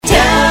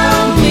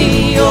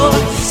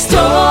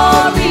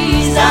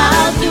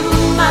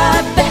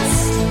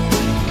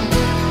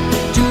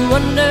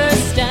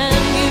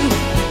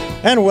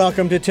And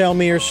welcome to Tell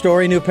Me Your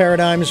Story, New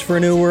Paradigms for a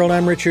New World.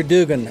 I'm Richard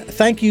Dugan.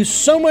 Thank you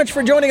so much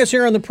for joining us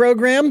here on the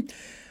program.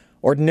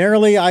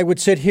 Ordinarily, I would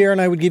sit here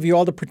and I would give you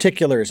all the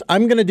particulars.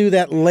 I'm going to do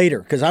that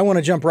later because I want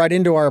to jump right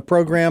into our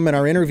program and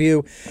our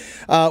interview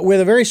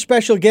with a very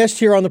special guest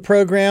here on the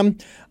program.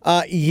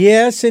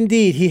 Yes,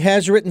 indeed, he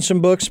has written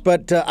some books,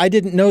 but I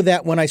didn't know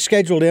that when I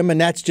scheduled him, and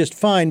that's just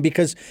fine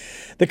because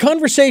the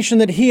conversation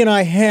that he and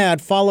I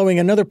had following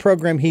another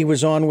program he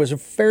was on was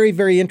very,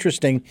 very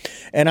interesting,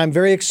 and I'm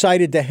very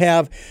excited to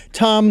have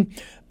Tom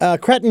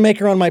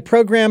Krattenmaker on my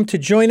program to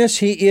join us.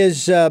 He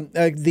is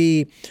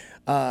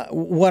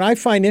what I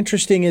find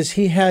interesting is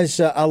he has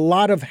a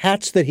lot of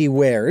hats that he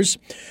wears.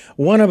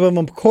 One of them,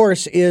 of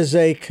course, is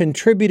a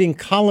contributing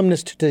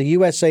columnist to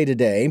USA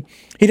Today.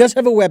 He does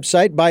have a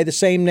website by the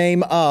same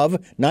name of,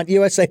 not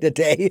USA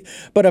Today,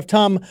 but of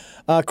Tom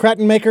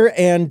Krattenmaker.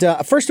 And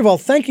first of all,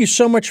 thank you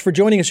so much for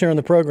joining us here on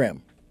the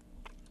program.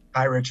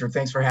 Hi, Richard.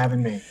 Thanks for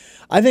having me.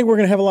 I think we're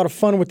going to have a lot of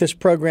fun with this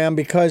program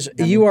because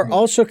you are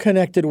also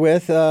connected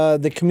with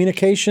the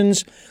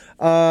communications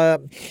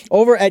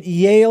over at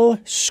Yale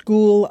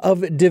School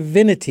of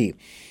Divinity,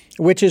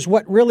 which is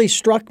what really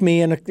struck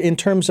me in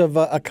terms of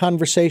a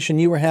conversation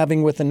you were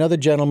having with another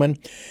gentleman.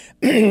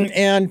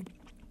 And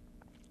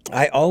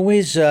I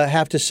always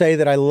have to say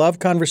that I love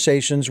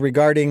conversations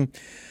regarding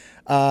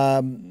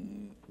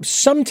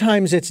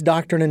sometimes it's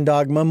doctrine and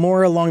dogma,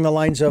 more along the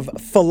lines of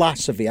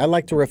philosophy. I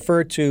like to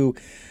refer to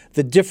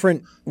the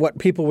different, what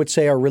people would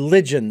say are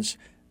religions,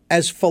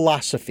 as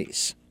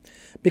philosophies.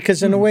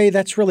 Because in a way,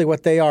 that's really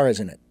what they are,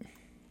 isn't it?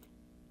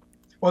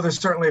 Well, there's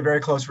certainly a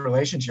very close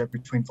relationship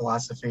between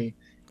philosophy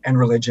and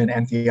religion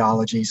and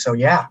theology. So,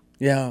 yeah.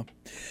 Yeah.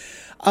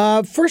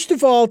 First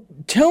of all,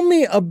 tell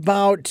me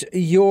about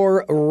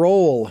your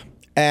role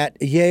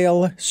at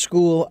Yale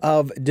School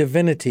of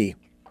Divinity.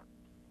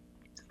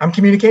 I'm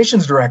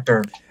communications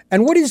director.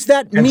 And what does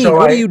that mean? So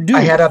what do you do?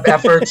 I head up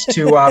efforts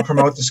to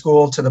promote the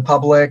school to the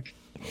public,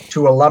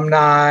 to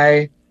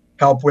alumni,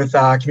 help with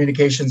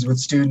communications with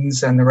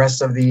students and the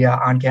rest of the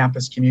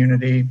on-campus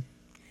community,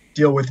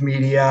 deal with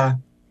media,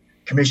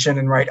 commission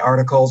and write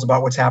articles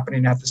about what's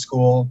happening at the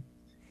school,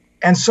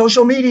 and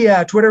social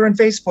media, Twitter and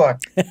Facebook.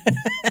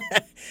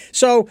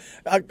 So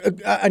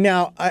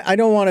now, I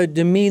don't want to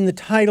demean the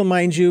title,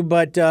 mind you,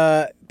 but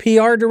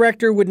PR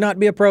director would not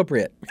be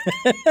appropriate.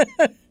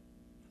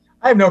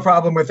 I have no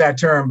problem with that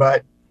term,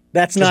 but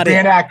that's not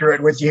being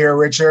accurate with you here,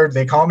 Richard.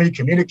 They call me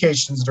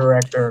communications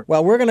director.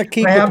 Well, we're going to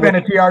keep. I have been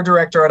a PR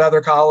director at other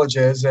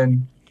colleges,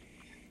 and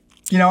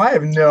I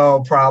have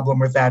no problem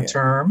with that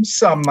term.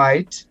 Some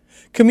might.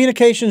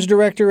 Communications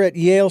director at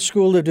Yale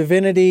School of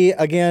Divinity.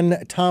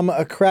 Again, Tom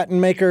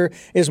Krattenmaker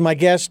is my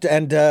guest,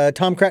 and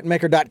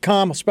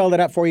tomkrattenmaker.com. I'll spell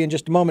that out for you in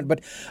just a moment.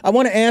 But I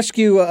want to ask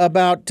you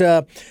about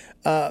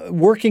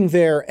working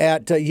there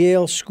at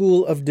Yale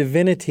School of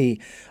Divinity.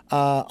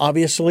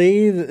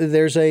 Obviously,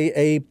 there's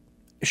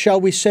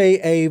shall we say,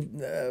 a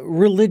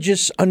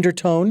religious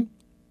undertone,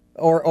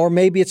 or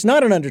maybe it's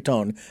not an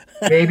undertone.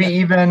 Maybe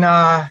even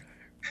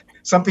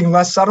something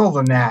less subtle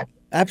than that.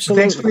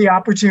 Absolutely. Thanks for the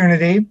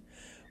opportunity.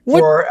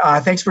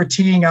 Thanks for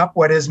teeing up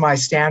what is my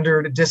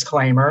standard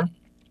disclaimer.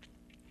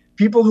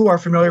 People who are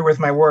familiar with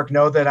my work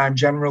know that I'm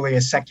generally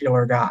a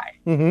secular guy.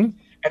 Mm-hmm.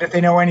 And if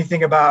they know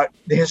anything about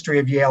the history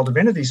of Yale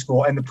Divinity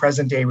School and the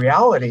present-day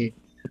reality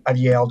of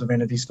Yale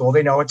Divinity School,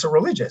 they know it's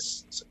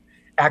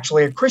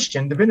actually a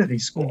Christian divinity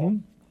school,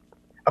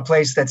 a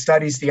place that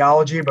studies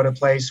theology, but a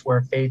place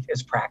where faith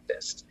is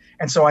practiced.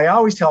 And so I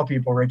always tell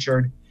people,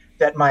 Richard,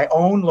 that my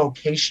own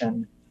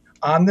location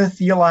on the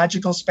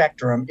theological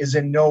spectrum is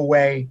in no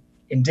way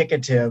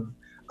indicative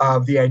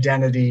of the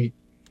identity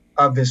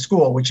of this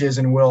school, which is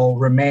and will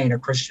remain a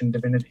Christian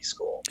divinity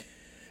school.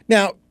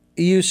 Now,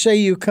 you say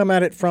you come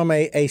at it from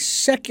a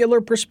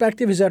secular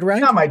perspective, is that right?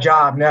 Not my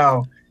job,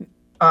 no.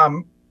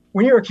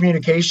 When you're a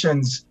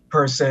communications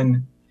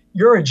person,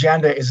 your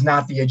agenda is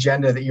not the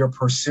agenda that you're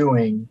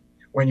pursuing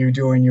when you're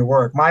doing your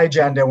work. My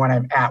agenda when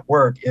I'm at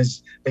work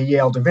is the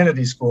Yale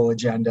Divinity School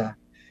agenda,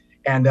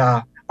 and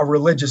a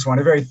religious one,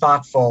 a very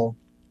thoughtful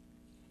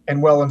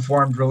and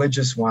well-informed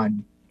religious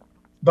one.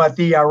 But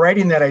the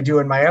writing that I do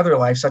in my other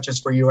life, such as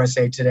for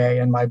USA Today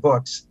and my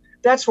books,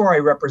 that's where I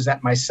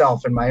represent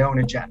myself and my own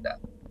agenda.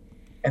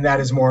 And that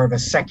is more of a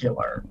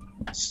secular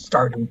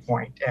starting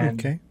point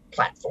and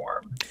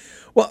platform.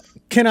 Well,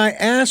 can I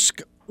ask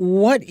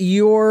what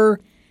your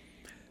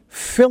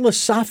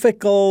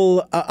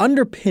philosophical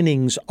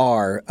underpinnings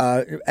are?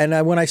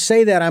 And when I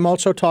say that, I'm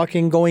also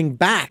talking going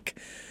back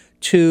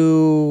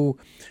to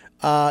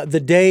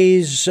the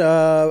days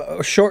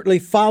shortly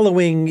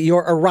following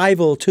your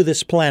arrival to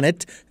this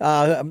planet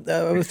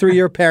through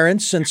your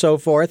parents and so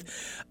forth,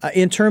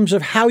 in terms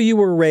of how you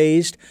were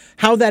raised,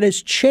 how that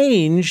has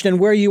changed, and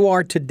where you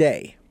are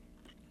today.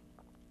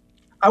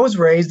 I was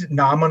raised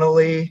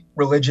nominally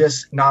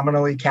religious,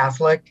 nominally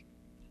Catholic.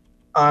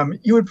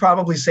 You would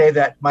probably say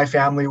that my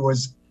family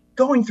was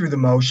going through the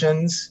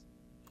motions.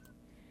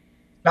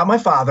 Not my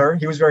father.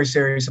 He was very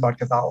serious about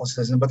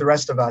Catholicism, but the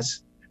rest of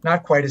us,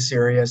 not quite as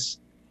serious.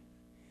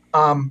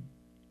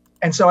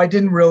 And so I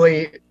didn't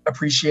really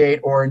appreciate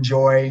or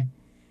enjoy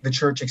the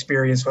church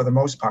experience for the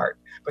most part.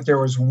 But there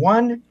was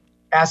one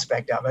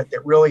aspect of it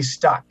that really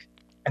stuck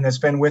and that's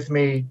been with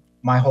me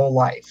my whole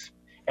life.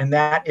 And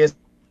that is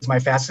my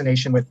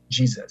fascination with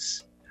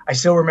Jesus. I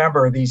still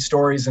remember these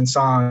stories and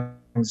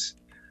songs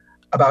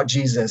about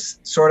Jesus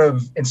sort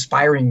of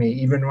inspiring me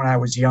even when I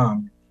was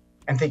young,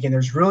 and thinking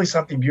there's really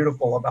something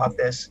beautiful about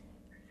this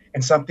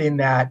and something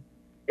that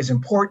is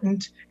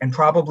important and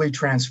probably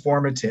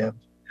transformative.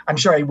 I'm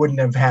sure I wouldn't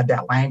have had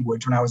that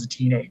language when I was a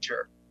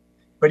teenager,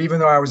 but even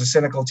though I was a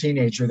cynical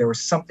teenager, there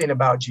was something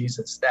about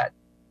Jesus that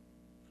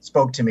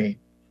spoke to me.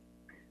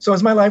 So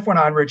as my life went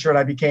on, Richard,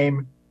 I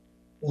became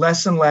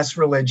less and less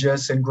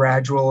religious and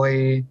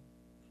gradually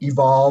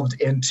evolved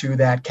into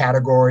that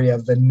category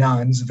of the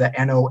nones, the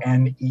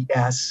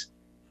NONES,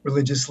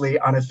 religiously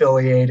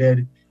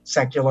unaffiliated,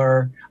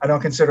 secular. I don't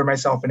consider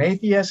myself an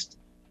atheist.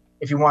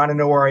 If you want to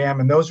know where I am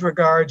in those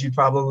regards, you'd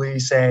probably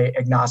say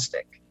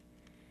agnostic.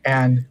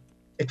 And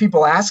if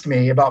people ask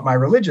me about my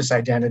religious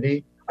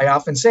identity, I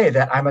often say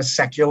that I'm a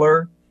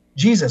secular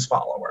Jesus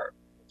follower.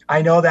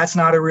 I know that's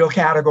not a real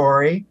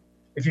category.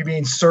 If you're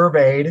being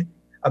surveyed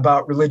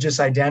about religious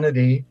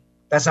identity,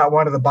 that's not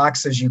one of the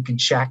boxes you can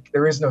check.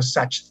 There is no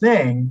such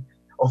thing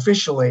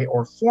officially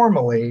or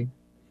formally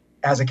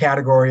as a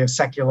category of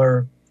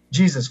secular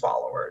Jesus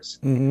followers.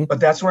 Mm-hmm. But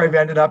that's where I've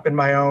ended up in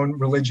my own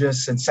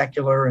religious and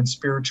secular and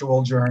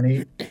spiritual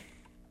journey.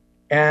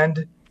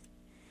 And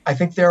I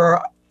think there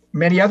are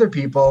many other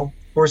people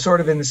who are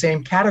sort of in the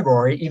same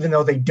category, even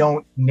though they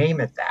don't name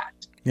it that.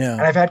 Yeah.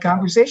 And I've had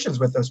conversations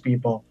with those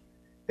people.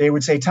 They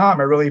would say, Tom,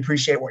 I really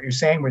appreciate what you're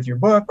saying with your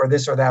book or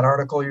this or that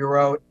article you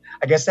wrote.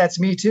 I guess that's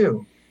me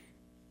too.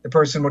 The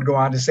person would go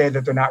on to say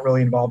that they're not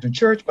really involved in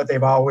church, but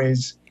they've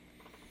always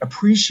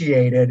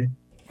appreciated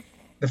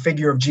the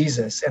figure of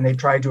Jesus, and they've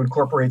tried to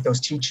incorporate those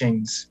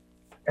teachings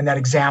and that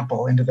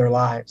example into their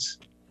lives.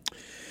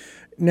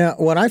 Now,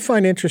 what I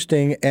find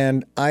interesting,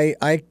 and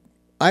I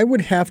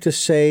would have to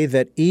say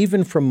that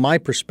even from my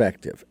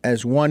perspective,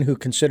 as one who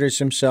considers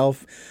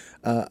himself,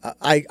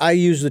 I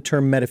use the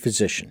term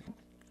metaphysician,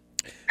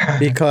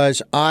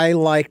 because I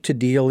like to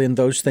deal in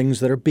those things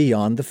that are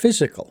beyond the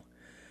physical,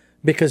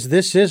 because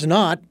this is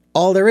not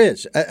all there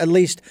is. At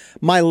least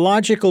my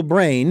logical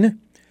brain,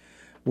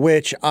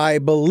 which I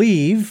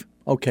believe,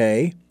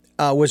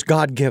 was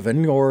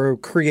God-given or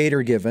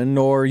creator-given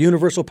or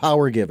universal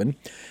power-given,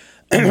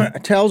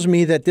 tells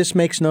me that this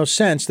makes no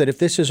sense, that if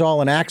this is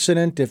all an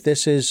accident, if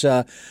this is,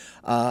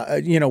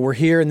 we're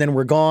here and then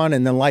we're gone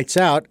and then lights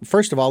out,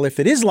 first of all, if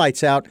it is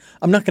lights out,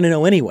 I'm not going to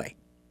know anyway,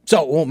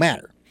 so it won't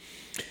matter.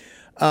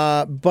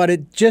 But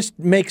it just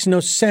makes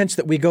no sense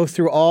that we go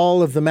through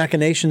all of the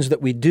machinations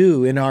that we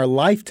do in our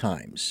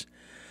lifetimes,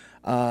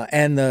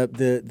 and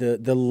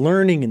the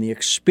learning and the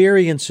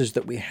experiences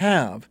that we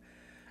have,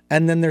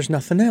 and then there's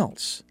nothing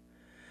else.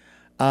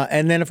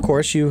 And then, of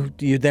course, you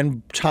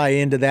then tie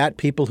into that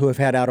people who have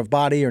had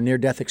out-of-body or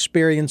near-death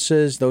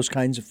experiences, those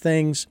kinds of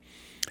things.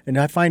 And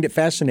I find it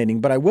fascinating.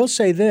 But I will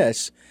say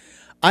this.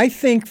 I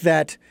think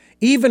that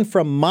even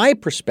from my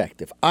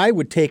perspective, I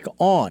would take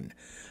on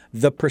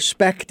the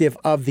perspective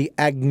of the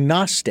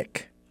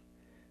agnostic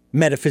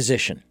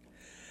metaphysician,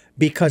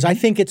 because I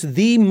think it's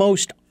the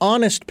most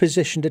honest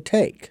position to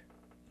take.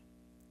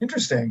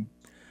 Interesting.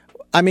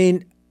 I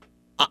mean,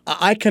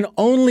 I can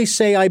only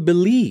say I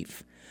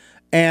believe.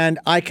 And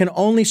I can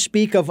only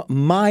speak of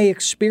my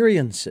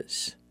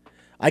experiences.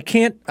 I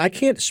can't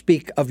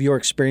speak of your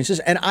experiences,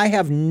 and I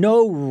have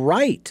no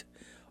right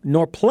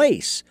nor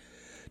place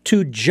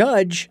to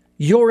judge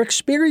your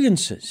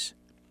experiences,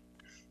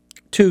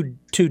 to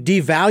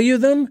devalue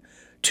them,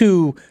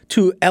 to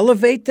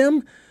elevate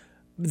them.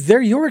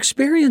 They're your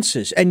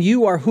experiences, and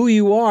you are who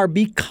you are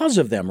because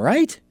of them,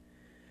 right?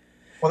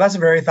 Well, that's a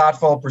very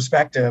thoughtful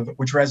perspective,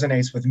 which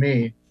resonates with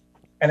me.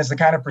 And it's the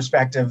kind of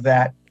perspective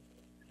that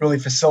really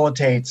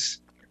facilitates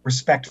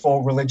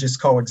respectful religious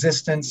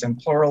coexistence and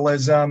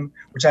pluralism,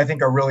 which I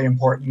think are really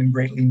important and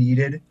greatly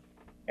needed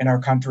in our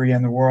country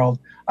and the world.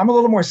 I'm a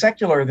little more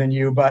secular than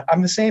you, but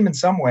I'm the same in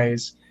some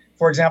ways.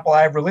 For example,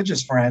 I have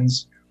religious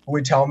friends who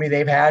would tell me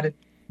they've had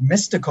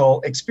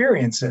mystical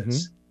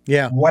experiences. Mm-hmm.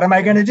 Yeah. What am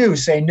I going to do?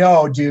 Say,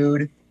 no,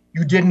 dude,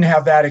 you didn't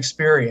have that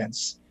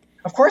experience.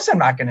 Of course, I'm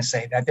not going to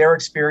say that. Their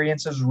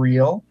experience is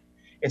real.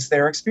 It's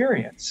their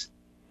experience.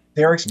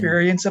 Their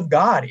experience of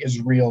God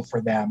is real for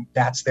them.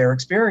 That's their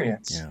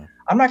experience. Yeah.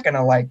 I'm not going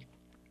to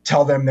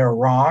tell them they're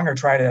wrong or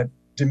try to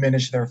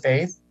diminish their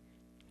faith.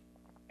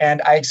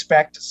 And I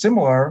expect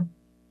similar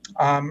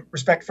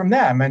respect from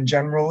them and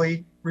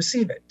generally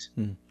receive it.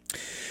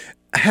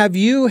 Have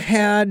you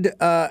had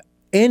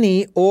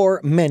any or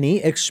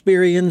many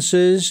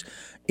experiences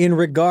in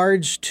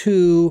regards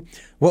to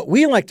what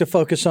we like to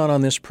focus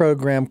on this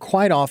program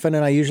quite often,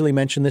 and I usually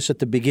mention this at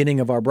the beginning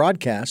of our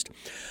broadcast,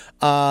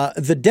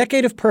 the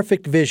Decade of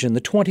Perfect Vision,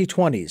 the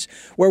 2020s,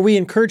 where we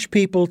encourage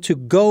people to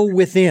go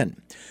within,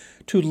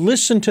 to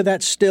listen to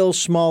that still,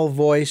 small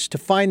voice, to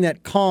find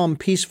that calm,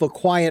 peaceful,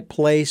 quiet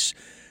place,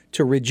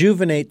 to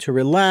rejuvenate, to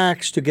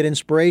relax, to get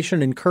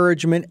inspiration,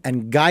 encouragement,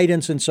 and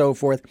guidance, and so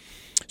forth.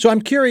 So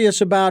I'm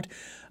curious about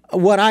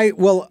what I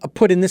will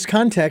put in this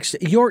context,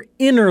 your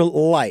inner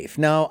life.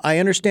 Now, I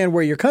understand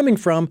where you're coming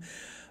from,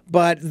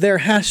 but there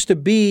has to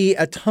be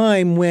a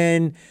time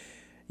when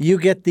you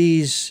get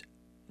these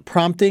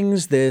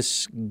promptings,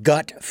 this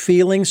gut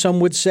feeling, some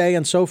would say,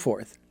 and so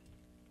forth.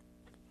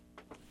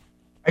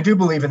 I do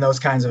believe in those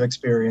kinds of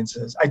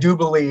experiences. I do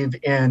believe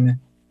in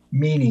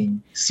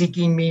meaning,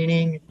 seeking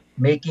meaning,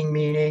 making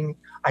meaning.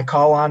 I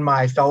call on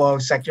my fellow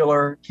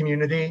secular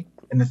community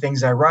in the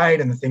things I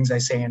write and the things I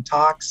say in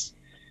talks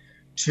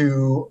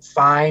to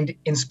find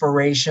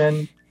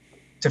inspiration,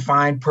 to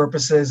find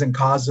purposes and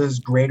causes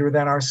greater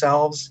than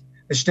ourselves.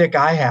 The shtick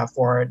I have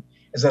for it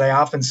is that I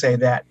often say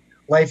that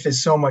life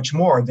is so much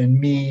more than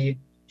me,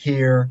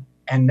 here,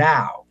 and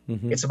now.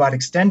 Mm-hmm. It's about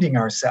extending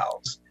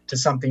ourselves to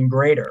something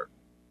greater.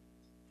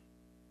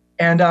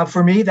 And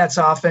for me, that's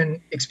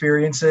often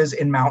experiences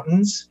in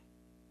mountains.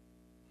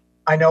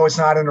 I know it's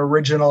not an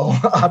original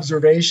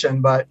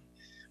observation, but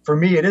for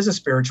me, it is a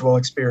spiritual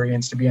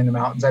experience to be in the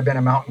mountains. I've been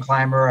a mountain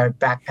climber. I've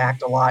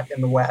backpacked a lot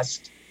in the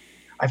West.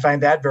 I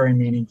find that very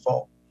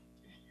meaningful.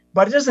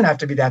 But it doesn't have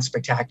to be that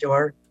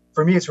spectacular.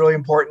 For me, it's really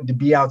important to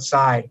be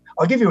outside.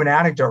 I'll give you an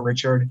anecdote,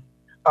 Richard.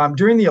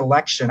 During the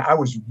election, I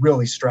was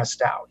really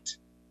stressed out.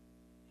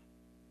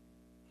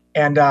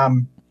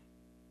 And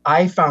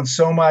I found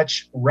so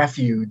much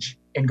refuge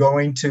in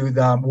going to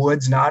the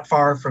woods not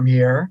far from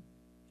here,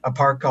 a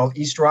park called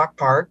East Rock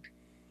Park,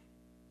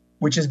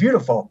 which is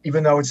beautiful,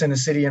 even though it's in a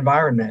city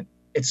environment.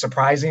 It's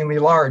surprisingly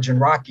large and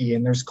rocky,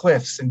 and there's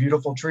cliffs and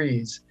beautiful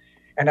trees.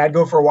 And I'd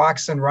go for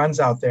walks and runs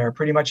out there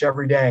pretty much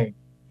every day.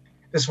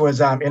 This was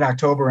in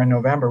October and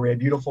November. We had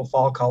beautiful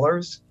fall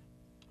colors.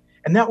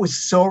 And that was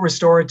so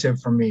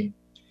restorative for me.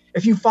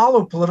 If you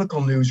follow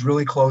political news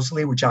really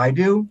closely, which I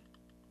do,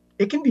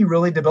 it can be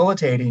really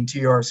debilitating to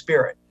your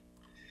spirit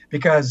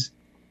because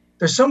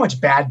there's so much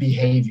bad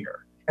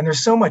behavior and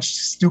there's so much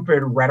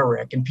stupid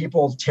rhetoric and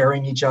people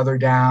tearing each other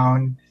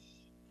down,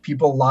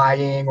 people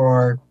lying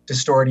or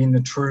distorting the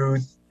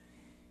truth,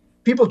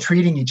 people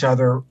treating each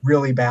other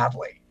really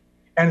badly.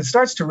 And it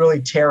starts to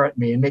really tear at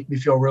me and make me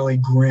feel really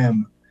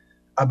grim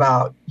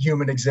about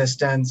human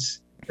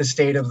existence, the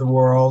state of the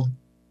world.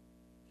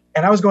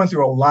 And I was going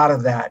through a lot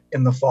of that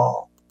in the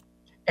fall.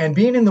 And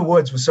being in the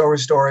woods was so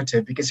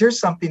restorative because here's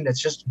something that's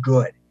just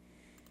good.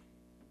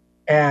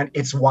 And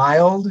it's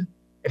wild.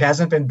 It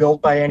hasn't been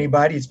built by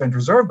anybody. It's been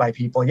preserved by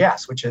people,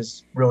 yes, which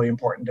is really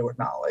important to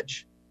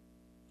acknowledge.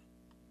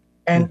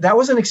 And that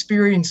was an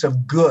experience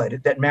of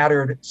good that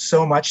mattered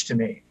so much to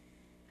me.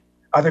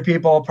 Other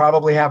people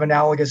probably have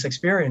analogous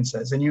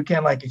experiences, and you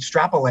can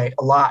extrapolate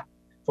a lot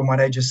from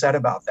what I just said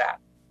about that.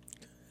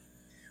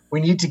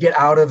 We need to get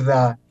out of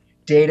the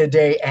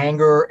day-to-day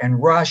anger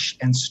and rush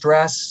and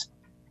stress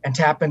and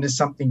tap into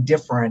something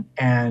different.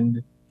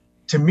 And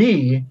to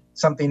me,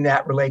 something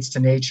that relates to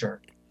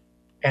nature.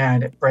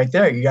 And right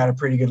there, you got a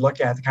pretty good look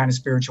at the kind of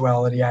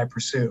spirituality I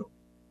pursue.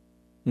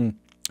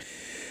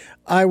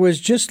 I was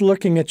just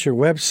looking at your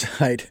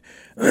website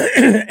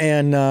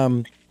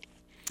and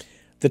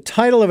the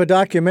title of a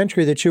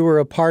documentary that you were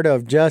a part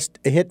of just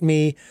hit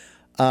me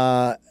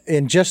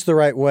in just the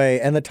right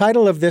way. And the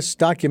title of this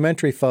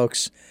documentary,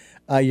 folks,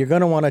 you're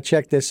going to want to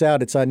check this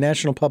out. It's on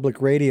National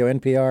Public Radio,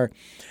 NPR.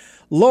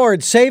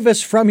 Lord, save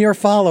us from your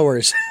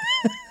followers.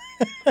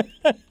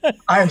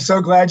 I am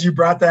so glad you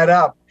brought that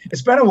up.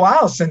 It's been a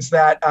while since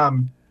that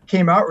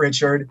came out,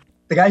 Richard.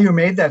 The guy who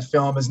made that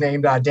film is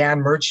named Dan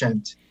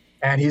Merchant,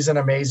 and he's an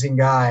amazing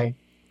guy.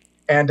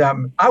 And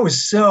I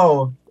was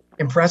so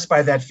impressed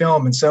by that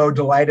film and so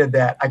delighted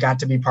that I got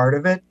to be part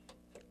of it.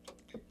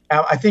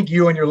 I think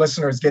you and your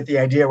listeners get the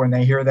idea when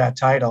they hear that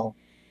title.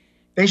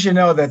 They should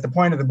know that the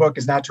point of the book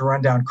is not to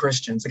run down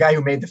Christians. The guy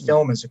who made the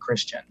film is a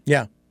Christian.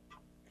 Yeah.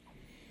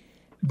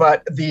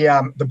 But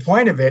the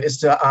point of it is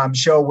to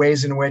show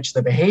ways in which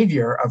the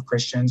behavior of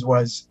Christians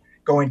was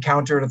going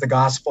counter to the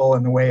gospel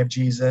and the way of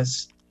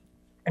Jesus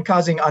and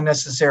causing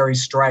unnecessary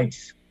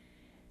strife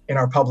in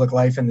our public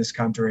life in this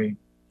country.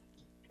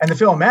 And the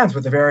film ends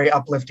with a very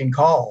uplifting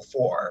call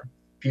for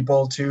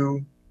people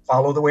to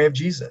follow the way of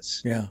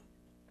Jesus. Yeah.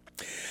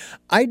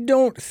 I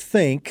don't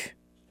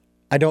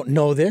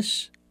know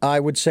this. I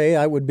would say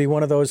I would be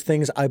one of those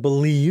things I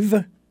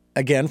believe,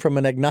 again, from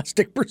an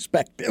agnostic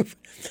perspective,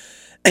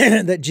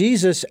 that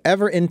Jesus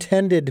ever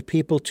intended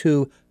people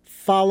to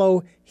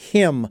follow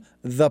him,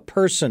 the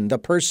person, the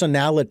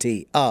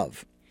personality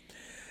of.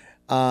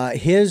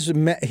 His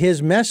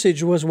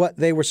message was what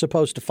they were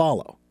supposed to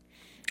follow,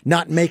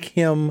 not make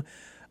him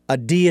a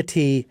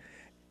deity,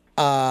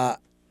 not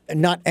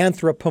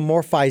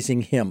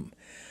anthropomorphizing him,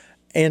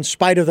 in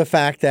spite of the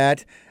fact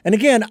that, and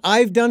again,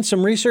 I've done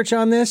some research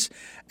on this,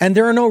 and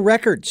there are no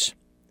records.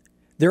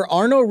 There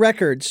are no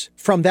records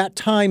from that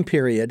time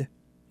period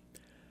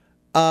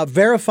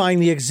verifying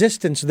the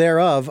existence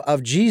thereof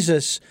of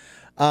Jesus,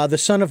 the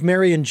son of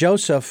Mary and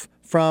Joseph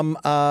from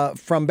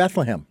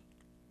Bethlehem.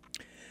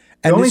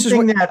 And the only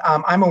thing that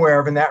I'm aware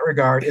of in that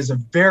regard is a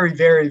very,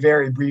 very,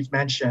 very brief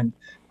mention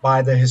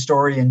by the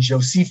historian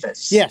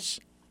Josephus. Yes.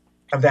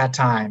 Of that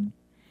time.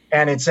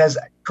 And it says,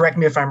 correct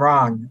me if I'm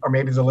wrong, or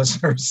maybe the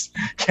listeners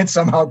can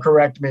somehow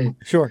correct me.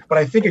 Sure. But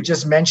I think it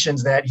just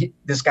mentions that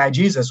this guy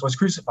Jesus was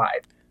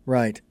crucified.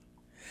 Right.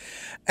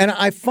 And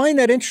I find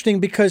that interesting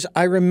because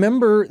I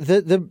remember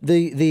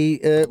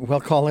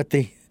we'll call it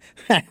the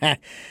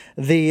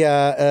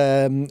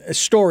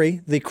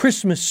story, the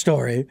Christmas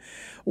story,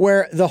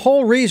 where the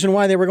whole reason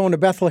why they were going to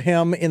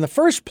Bethlehem in the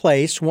first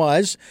place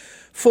was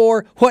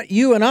for what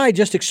you and I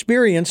just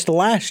experienced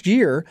last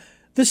year,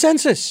 the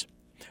census,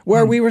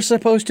 where we were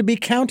supposed to be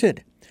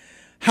counted.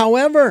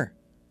 However,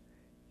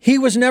 he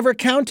was never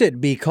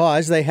counted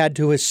because they had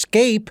to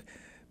escape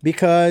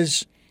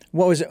because,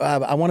 what was it?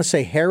 I want to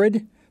say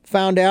Herod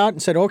found out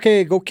and said,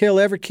 okay, go kill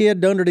every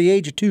kid under the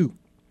age of 2.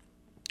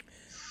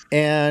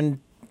 And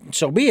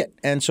so be it.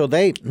 And so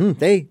they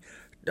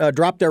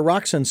dropped their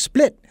rocks and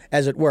split,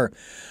 as it were.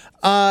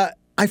 I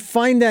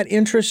find that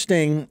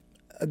interesting.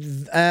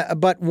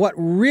 But what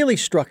really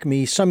struck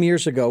me some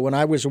years ago when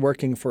I was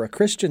working for a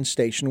Christian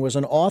station was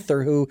an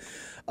author who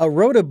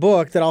wrote a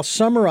book that I'll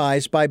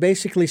summarize by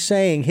basically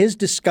saying his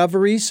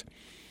discoveries.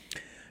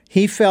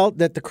 He felt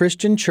that the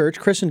Christian church,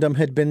 Christendom,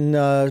 had been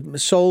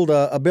sold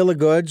a bill of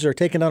goods or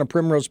taken on a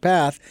primrose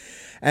path.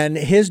 And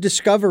his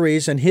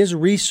discoveries and his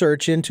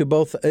research into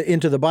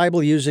the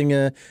Bible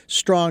using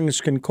Strong's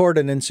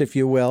Concordance, if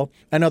you will,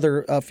 and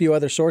a few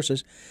other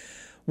sources,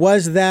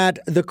 was that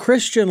the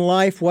Christian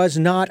life was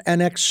not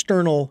an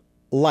external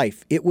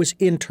life. It was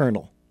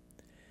internal.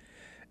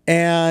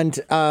 And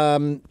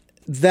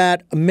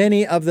that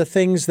many of the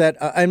things that,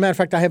 as a matter of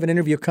fact, I have an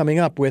interview coming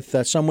up with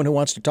someone who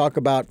wants to talk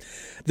about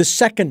the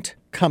second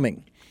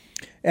coming.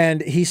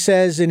 And he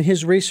says in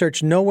his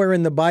research, nowhere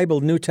in the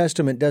Bible, New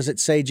Testament, does it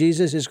say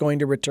Jesus is going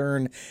to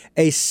return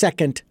a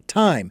second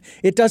time.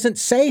 It doesn't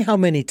say how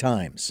many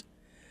times.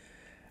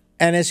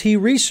 And as he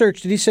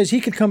researched it, he says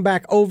he could come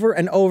back over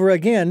and over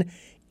again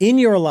in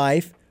your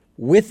life,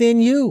 within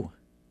you.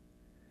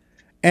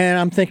 And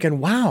I'm thinking,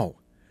 wow,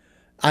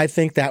 I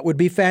think that would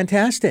be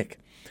fantastic.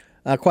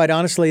 Quite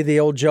honestly, the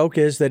old joke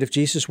is that if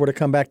Jesus were to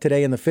come back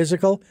today in the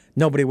physical,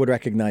 nobody would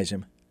recognize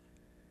him.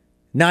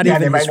 Not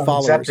even his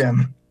followers. Accept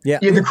him. Yeah,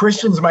 the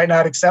Christians might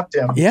not accept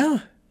him. Yeah,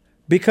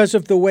 because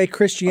of the way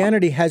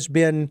Christianity has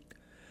been,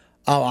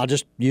 I'll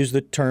just use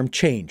the term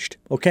changed,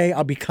 okay?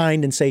 I'll be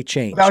kind and say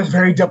changed. That was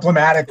very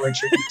diplomatic,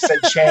 Richard. You said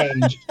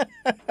change.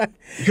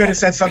 You could have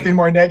said something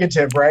more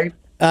negative, right?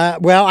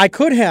 Well, I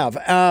could have,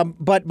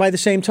 but by the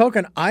same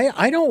token,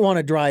 I don't want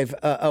to drive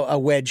a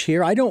wedge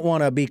here. I don't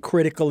want to be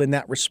critical in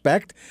that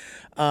respect.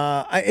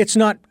 It's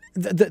not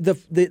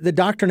the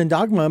doctrine and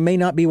dogma may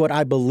not be what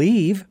I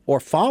believe or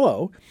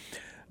follow,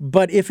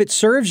 but if it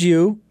serves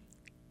you,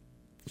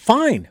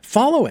 fine,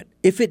 follow it.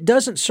 If it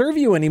doesn't serve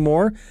you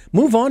anymore,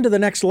 move on to the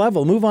next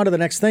level, move on to the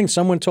next thing.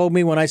 Someone told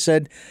me when I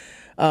said,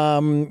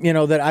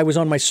 that I was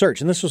on my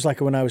search, and this was like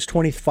when I was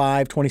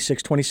 25,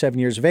 26, 27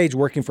 years of age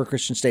working for a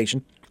Christian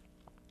station.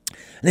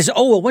 And they said,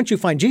 oh, well, once you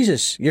find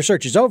Jesus, your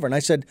search is over. And I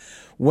said,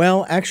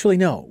 well, actually,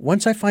 no.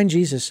 Once I find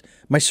Jesus,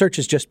 my search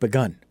has just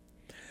begun.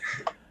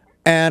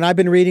 And I've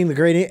been reading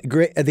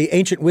the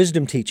ancient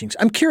wisdom teachings.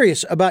 I'm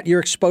curious about your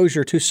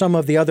exposure to some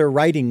of the other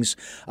writings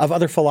of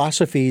other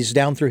philosophies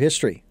down through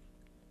history.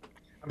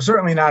 I'm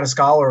certainly not a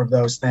scholar of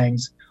those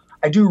things.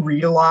 I do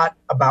read a lot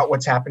about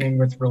what's happening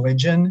with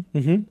religion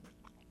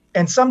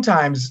and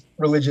sometimes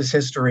religious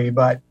history,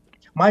 but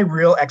my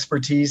real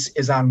expertise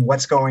is on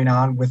what's going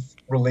on with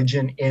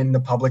religion in the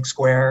public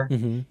square,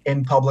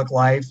 in public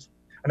life.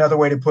 Another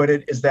way to put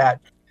it is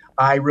that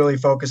I really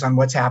focus on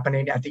what's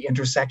happening at the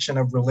intersection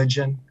of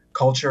religion,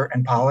 culture,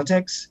 and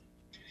politics.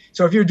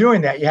 So if you're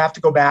doing that, you have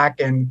to go back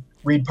and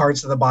read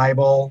parts of the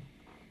Bible.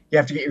 You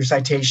have to get your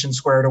citations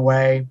squared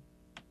away.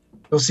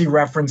 You'll see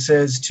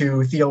references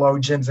to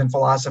theologians and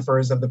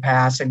philosophers of the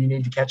past, and you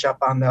need to catch up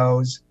on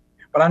those.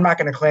 But I'm not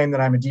going to claim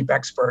that I'm a deep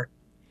expert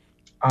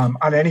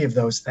on any of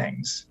those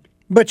things.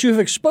 But you've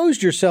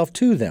exposed yourself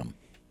to them.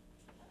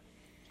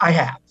 I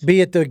have.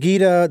 Be it the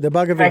Gita, the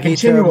Bhagavad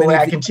Gita.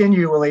 I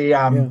continually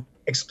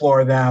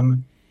explore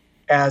them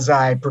as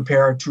I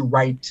prepare to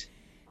write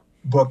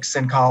books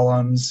and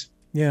columns.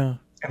 Yeah.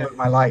 And live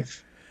my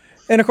life.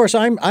 And of course,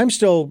 I'm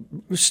still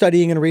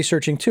studying and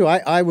researching too.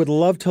 I would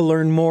love to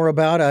learn more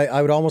about.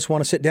 I would almost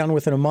want to sit down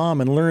with an imam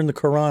and learn the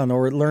Quran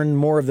or learn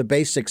more of the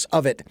basics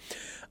of it.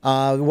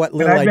 I've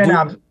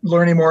been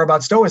learning more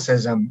about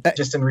Stoicism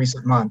just in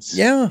recent months.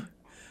 Yeah,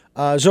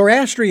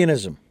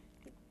 Zoroastrianism.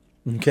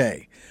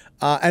 Okay,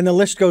 and the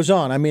list goes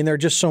on. I mean, there are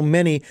just so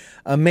many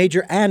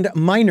major and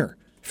minor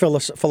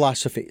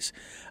philosophies,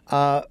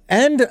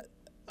 and.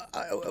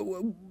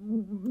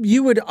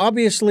 You would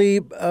obviously,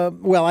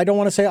 I don't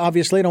want to say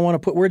obviously, I don't want to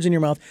put words in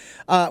your mouth.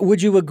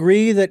 Would you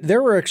agree that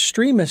there are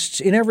extremists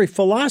in every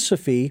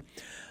philosophy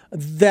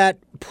that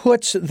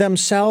puts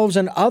themselves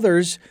and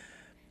others,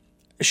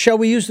 shall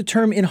we use the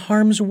term, in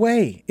harm's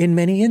way in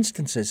many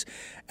instances?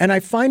 And I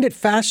find it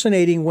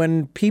fascinating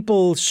when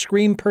people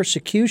scream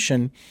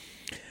persecution.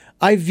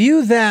 I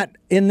view that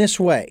in this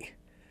way.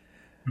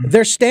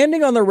 They're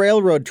standing on the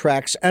railroad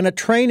tracks and a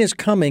train is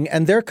coming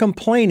and they're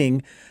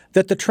complaining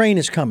that the train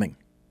is coming.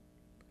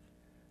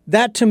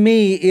 That to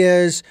me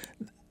is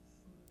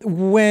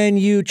when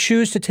you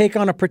choose to take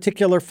on a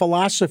particular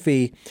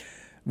philosophy,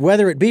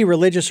 whether it be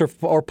religious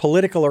or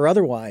political or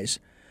otherwise.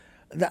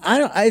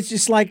 It's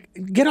just like,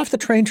 get off the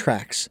train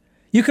tracks.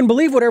 You can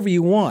believe whatever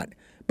you want,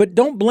 but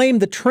don't blame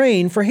the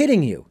train for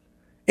hitting you.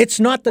 It's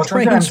not the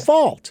train's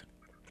fault.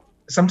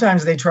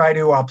 Sometimes they try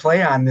to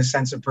play on this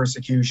sense of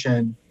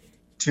persecution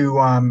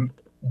to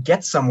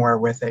get somewhere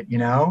with it,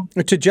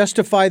 To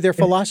justify their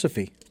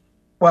philosophy.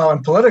 Well,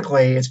 and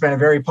politically, it's been a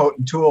very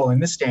potent tool in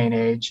this day and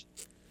age.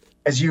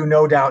 As you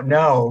no doubt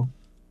know,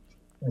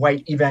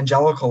 white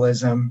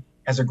evangelicalism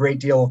has a great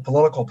deal of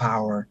political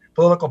power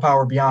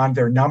beyond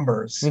their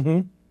numbers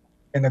in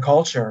the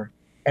culture.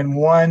 And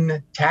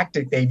one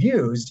tactic they've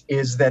used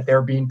is that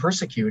they're being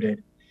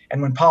persecuted.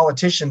 And when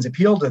politicians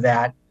appeal to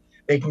that,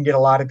 they can get a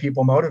lot of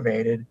people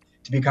motivated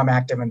to become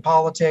active in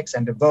politics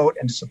and to vote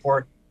and to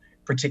support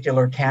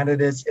particular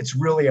candidates. It's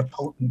really a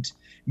potent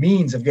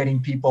means of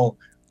getting people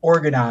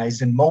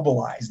organized and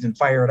mobilized and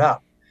fired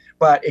up.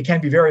 But it can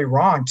be very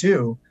wrong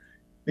too,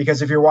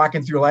 because if you're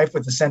walking through life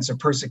with a sense of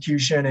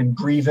persecution and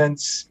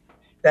grievance,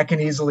 that can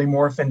easily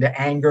morph into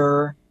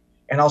anger,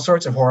 and all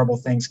sorts of horrible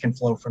things can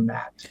flow from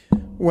that.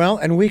 Well,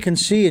 and we can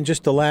see in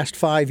just the last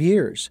 5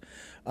 years,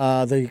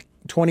 the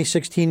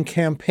 2016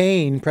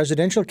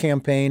 presidential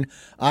campaign,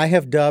 I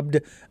have dubbed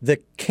the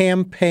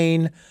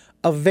campaign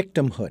of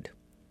victimhood,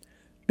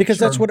 because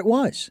that's what it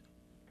was.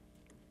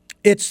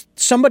 It's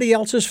somebody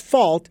else's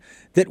fault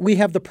that we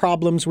have the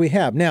problems we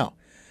have. Now,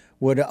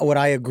 would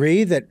I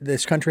agree that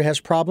this country has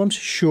problems?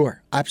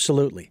 Sure,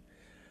 absolutely.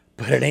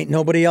 But it ain't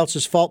nobody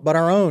else's fault but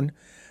our own.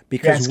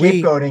 Because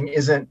scapegoating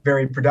isn't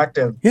very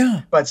productive.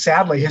 Yeah. But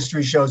sadly,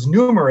 history shows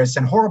numerous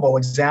and horrible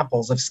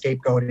examples of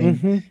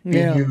scapegoating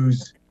being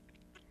used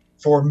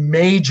for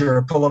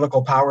major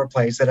political power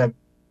plays that have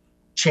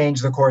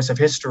changed the course of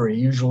history,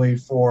 usually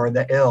for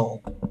the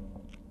ill.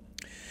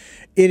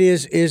 It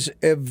is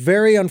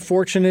very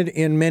unfortunate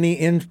in many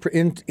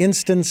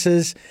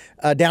instances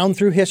down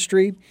through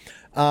history.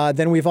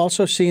 Then we've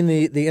also seen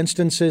the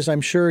instances.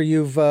 I'm sure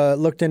you've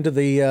looked into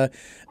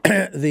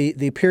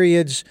the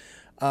periods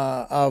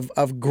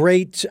of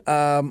great.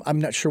 I'm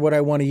not sure what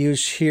I want to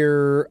use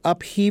here.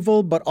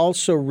 Upheaval, but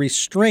also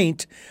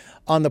restraint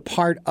on the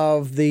part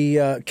of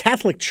the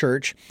Catholic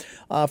Church.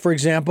 For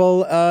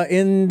example,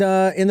 in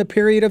the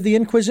period of the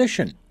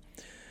Inquisition.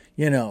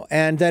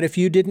 And that if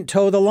you didn't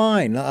toe the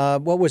line,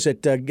 what was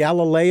it,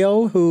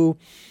 Galileo, who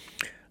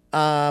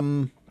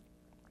I'd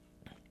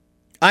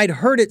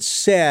heard it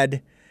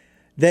said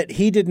that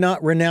he did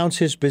not renounce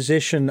his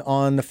position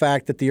on the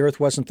fact that the earth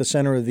wasn't the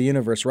center of the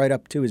universe right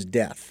up to his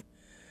death.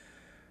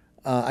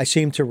 I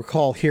seem to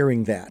recall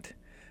hearing that.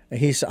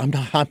 I'm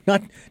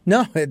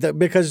not,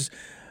 because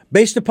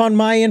based upon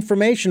my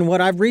information,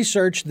 what I've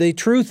researched, the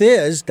truth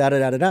is,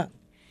 da-da-da-da-da.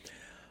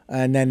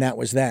 And then that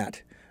was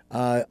that.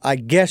 I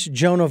guess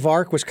Joan of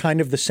Arc was kind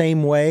of the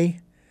same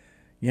way,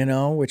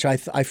 which I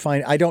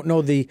find, I don't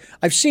know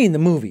I've seen the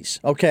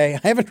movies, okay?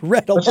 I haven't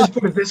read a lot. Let's just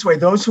put it this way.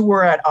 Those who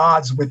were at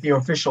odds with the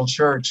official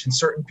church in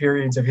certain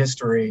periods of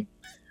history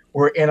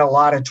were in a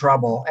lot of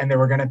trouble, and they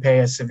were going to pay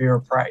a severe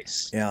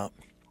price. Yeah.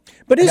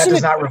 But that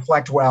does not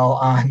reflect well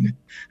on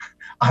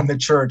the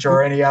church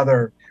or any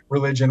other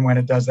religion when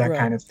it does that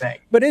kind of thing.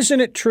 But isn't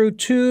it true,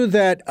 too,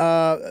 that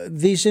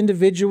these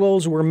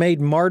individuals were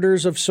made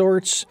martyrs of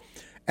sorts?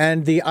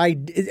 And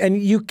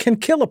you can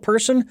kill a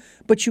person,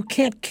 but you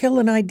can't kill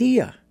an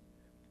idea.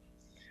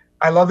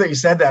 I love that you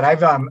said that.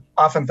 I've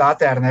often thought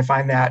that, and I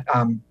find that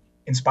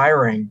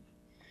inspiring.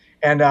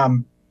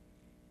 And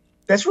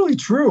that's really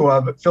true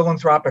of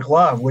philanthropic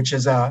love, which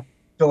is a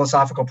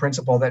philosophical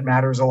principle that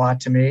matters a lot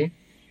to me.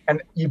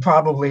 And you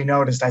probably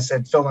noticed I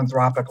said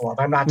philanthropic love.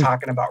 I'm not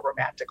talking about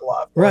romantic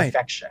love or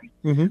affection,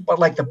 but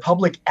like the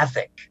public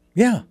ethic.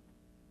 Yeah.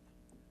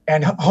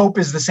 And hope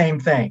is the same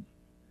thing.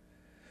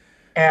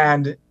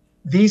 And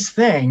these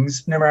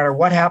things, no matter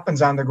what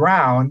happens on the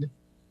ground,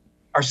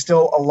 are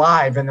still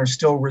alive and they're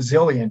still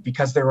resilient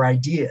because they're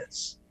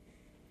ideas.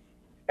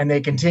 And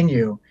they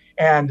continue.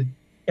 And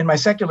in my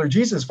Secular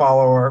Jesus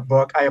Follower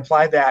book, I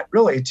applied that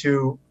really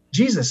to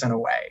Jesus in a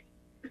way.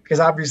 Because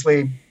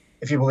obviously,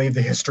 if you believe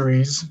the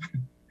histories,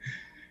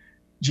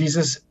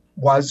 Jesus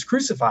was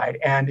crucified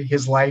and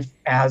his life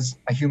as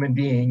a human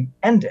being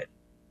ended.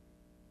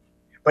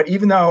 But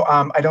even though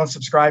I don't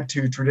subscribe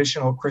to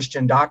traditional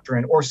Christian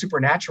doctrine or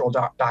supernatural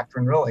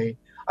doctrine, really,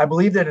 I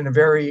believe that in a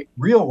very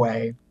real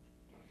way,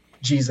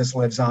 Jesus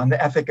lives on.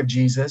 The ethic of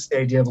Jesus, the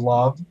idea of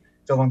love,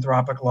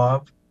 philanthropic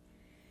love,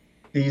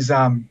 these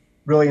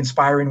really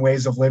inspiring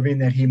ways of living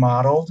that he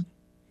modeled,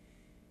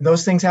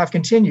 those things have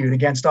continued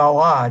against all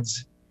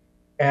odds.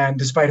 And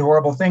despite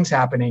horrible things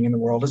happening in the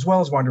world, as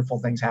well as wonderful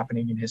things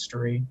happening in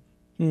history,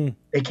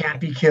 they can't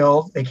be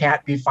killed. They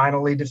can't be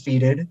finally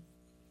defeated.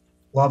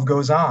 Love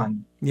goes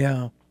on.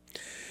 Yeah.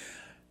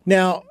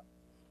 Now,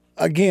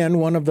 again,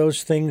 one of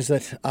those things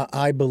that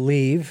I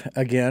believe,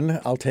 again,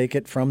 I'll take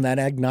it from that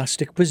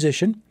agnostic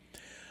position,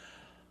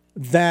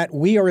 that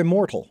we are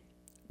immortal,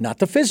 not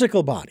the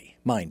physical body,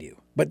 mind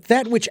you, but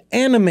that which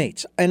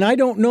animates. And I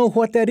don't know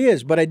what that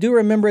is, but I do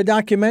remember a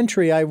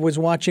documentary I was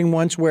watching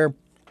once where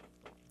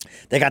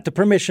they got the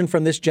permission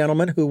from this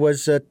gentleman who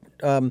was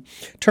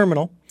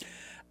terminal,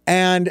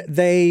 and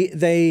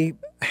they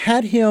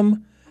had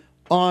him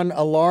on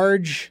a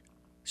large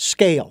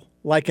scale,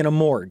 like in a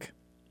morgue.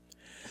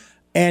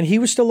 And he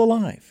was still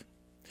alive.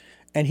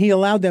 And he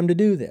allowed them to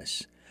do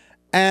this.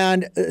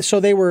 And so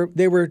they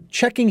were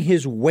checking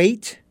his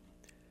weight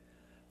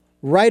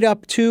right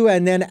up to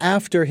and then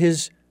after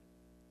his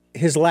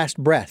last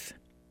breath.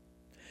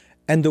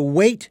 And the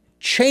weight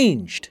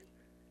changed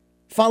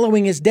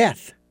following his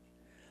death.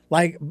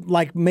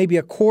 Like maybe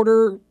a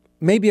quarter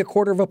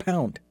of a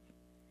pound.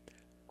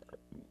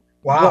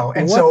 Wow.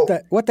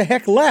 What the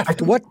heck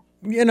left?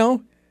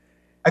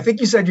 I think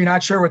you said you're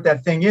not sure what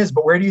that thing is,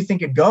 but where do you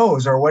think it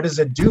goes, or what does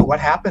it do? What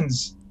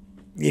happens?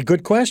 Yeah,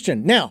 good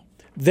question. Now,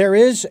 there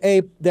is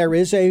a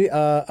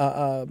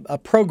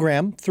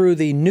program through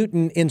the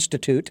Newton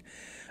Institute.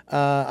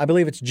 I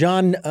believe it's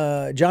John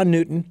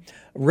Newton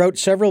wrote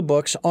several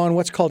books on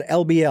what's called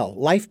LBL,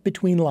 Life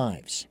Between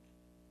Lives.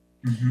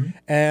 Mm-hmm.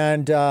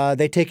 And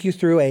they take you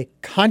through a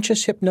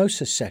conscious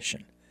hypnosis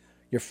session.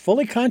 You're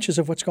fully conscious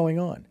of what's going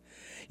on.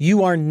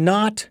 You are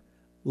not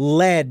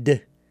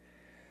led.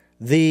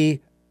 The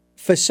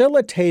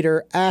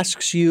facilitator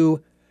asks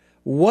you,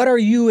 what are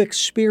you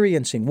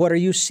experiencing? What are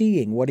you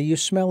seeing? What are you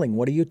smelling?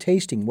 What are you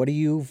tasting? What are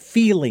you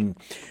feeling?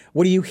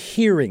 What are you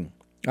hearing?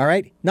 All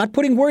right? Not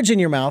putting words in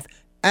your mouth,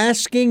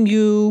 asking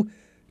you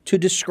to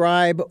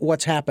describe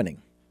what's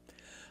happening.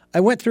 I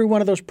went through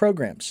one of those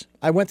programs.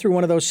 I went through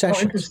one of those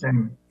sessions. Oh,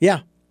 interesting.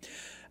 Yeah.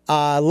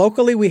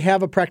 Locally, we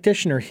have a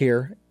practitioner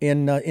here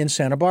in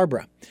Santa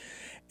Barbara.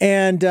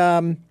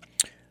 And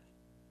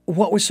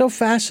what was so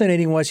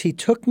fascinating was he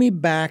took me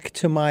back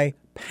to my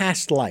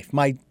past life,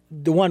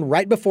 the one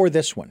right before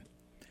this one.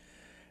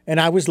 And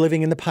I was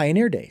living in the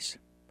pioneer days.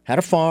 Had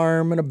a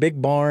farm and a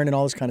big barn and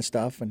all this kind of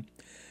stuff. And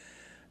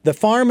the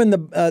farm and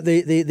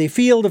the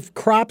field of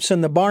crops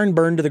and the barn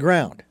burned to the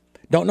ground.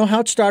 Don't know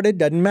how it started,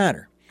 doesn't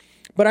matter.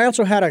 But I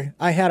also had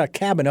a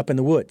cabin up in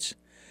the woods,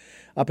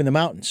 up in the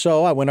mountains.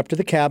 So I went up to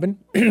the cabin.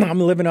 I'm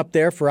living up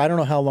there for I don't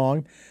know how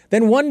long.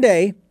 Then one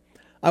day,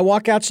 I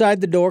walk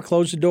outside the door,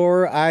 close the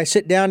door. I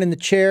sit down in the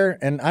chair,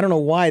 and I don't know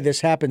why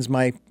this happens.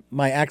 My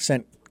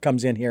accent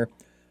comes in here.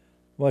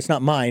 Well, it's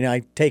not mine.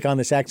 I take on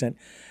this accent.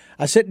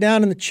 I sit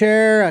down in the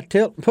chair. I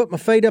put my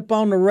feet up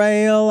on the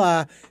rail.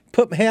 I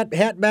put my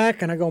hat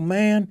back, and I go,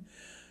 man,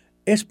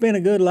 it's been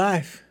a good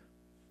life.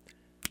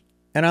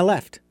 And I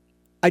left.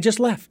 I just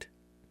left.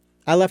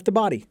 I left the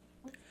body.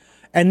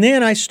 And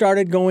then I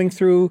started going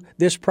through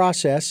this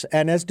process,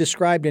 and as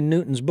described in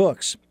Newton's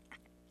books,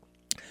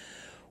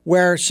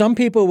 where some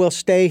people will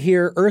stay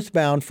here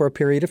earthbound for a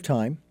period of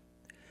time,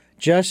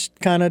 just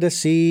kind of to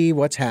see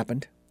what's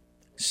happened,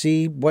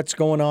 see what's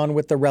going on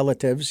with the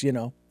relatives,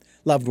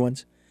 loved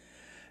ones.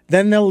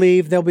 Then they'll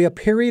leave. There'll be a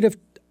period of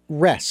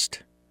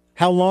rest.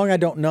 How long, I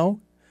don't know,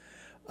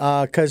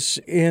 because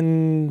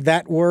in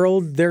that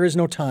world, there is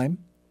no time.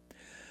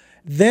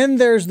 Then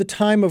there's the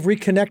time of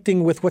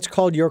reconnecting with what's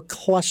called your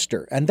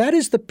cluster, and that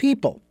is the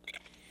people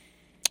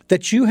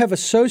that you have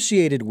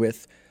associated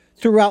with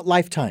throughout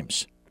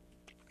lifetimes.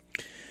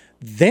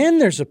 Then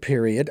there's a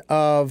period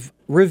of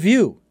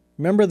review.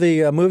 Remember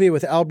the movie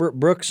with Albert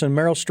Brooks and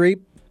Meryl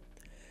Streep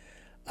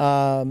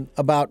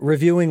about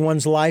reviewing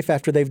one's life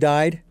after they've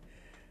died?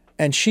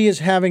 And she is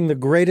having the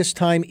greatest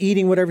time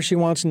eating whatever she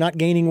wants, not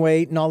gaining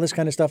weight and all this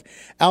kind of stuff.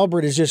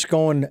 Albert is just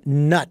going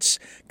nuts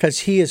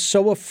because he is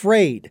so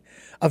afraid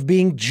of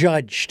being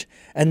judged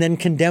and then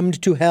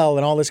condemned to hell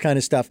and all this kind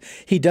of stuff.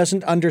 He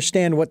doesn't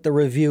understand what the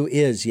review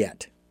is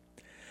yet.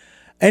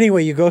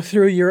 Anyway, you go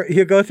through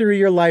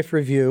your life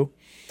review.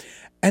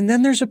 And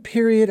then there's a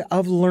period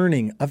of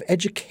learning, of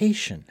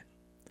education,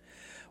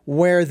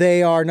 where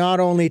they are not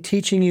only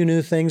teaching you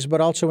new things,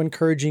 but also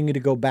encouraging you to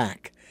go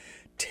back.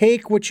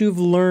 Take what you've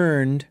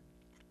learned,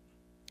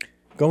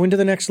 go into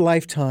the next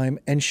lifetime,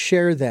 and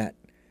share that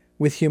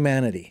with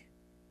humanity.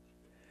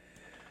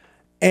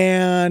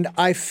 And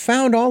I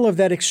found all of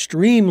that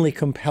extremely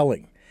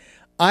compelling.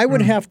 I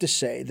would have to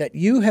say that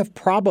you have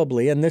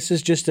probably, and this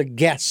is just a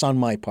guess on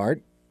my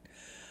part,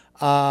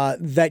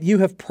 that you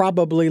have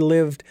probably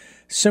lived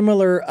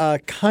similar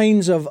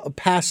kinds of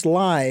past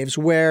lives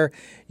where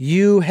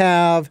you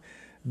have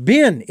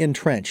been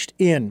entrenched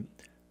in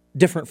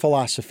different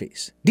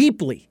philosophies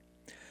deeply.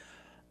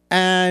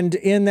 And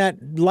in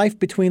that life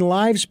between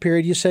lives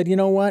period, you said, you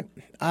know what?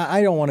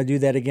 I don't want to do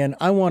that again.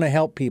 I want to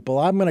help people.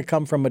 I'm going to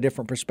come from a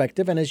different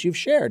perspective. And as you've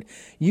shared,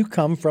 you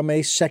come from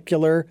a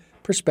secular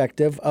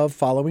perspective of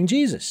following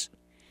Jesus.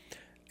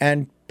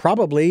 And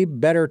probably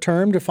better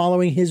term to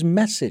following his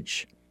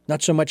message,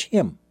 not so much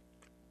him,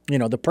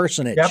 the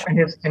personage. Yep,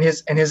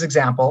 and his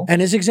example.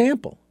 And his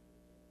example.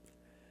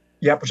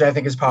 Yep, which I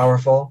think is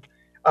powerful.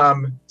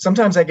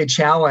 Sometimes I get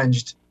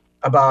challenged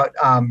about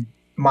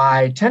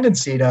my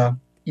tendency to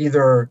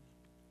either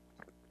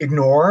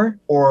ignore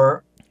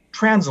or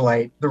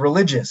translate the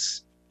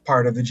religious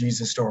part of the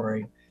Jesus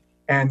story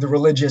and the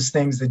religious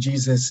things that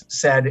Jesus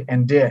said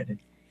and did.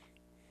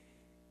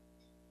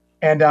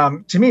 And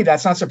to me,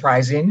 that's not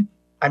surprising.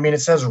 I mean,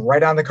 it says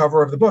right on the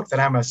cover of the book that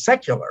I'm a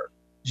secular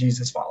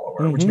Jesus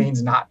follower, which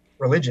means not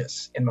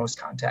religious in most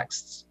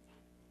contexts.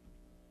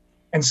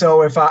 And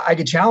so if I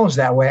get challenged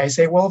that way, I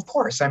say, well, of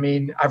course. I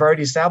mean, I've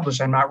already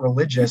established I'm not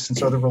religious. And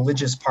so the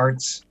religious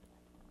parts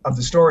of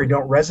the story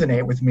don't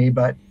resonate with me,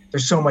 but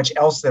there's so much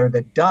else there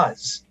that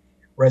does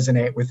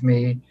resonate with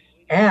me.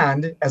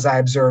 And as I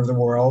observe the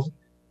world,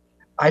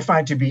 I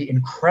find to be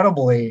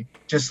incredibly,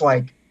 just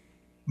like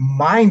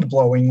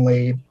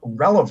mind-blowingly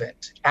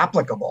relevant,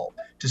 applicable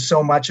to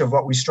so much of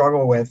what we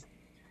struggle with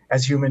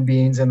as human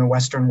beings in the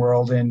Western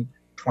world in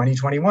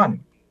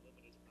 2021.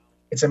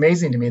 It's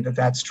amazing to me that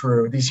that's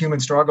true. These human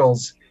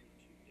struggles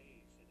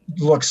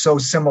look so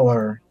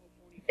similar,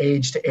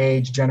 age to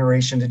age,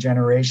 generation to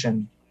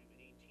generation.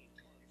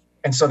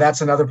 And so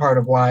that's another part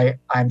of why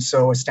I'm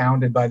so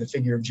astounded by the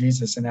figure of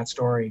Jesus in that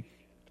story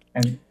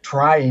and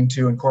trying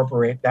to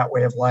incorporate that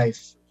way of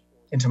life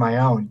into my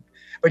own.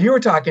 But you were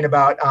talking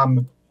about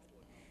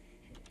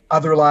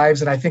other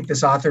lives, and I think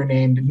this author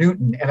named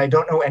Newton, and I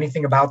don't know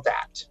anything about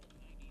that.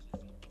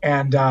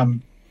 And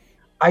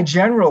I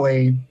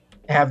generally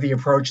have the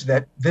approach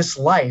that this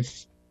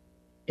life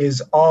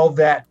is all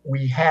that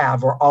we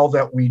have, or all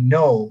that we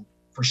know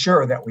for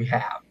sure that we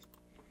have.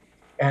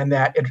 And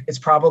that it's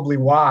probably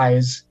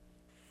wise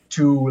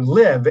to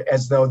live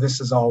as though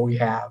this is all we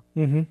have.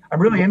 I'm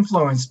really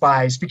influenced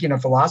by, speaking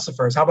of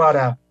philosophers, how about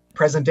a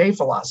present day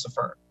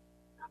philosopher?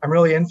 I'm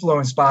really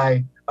influenced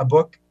by a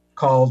book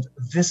called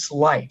This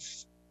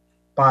Life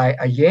by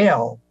a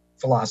Yale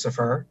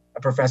philosopher, a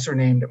professor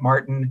named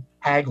Martin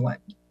Haglund.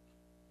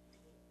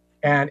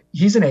 And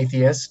he's an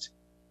atheist,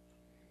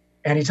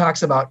 and he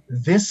talks about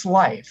this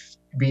life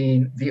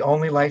being the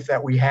only life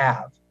that we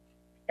have.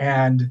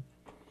 And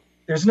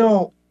there's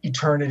no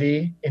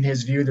eternity in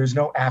his view. There's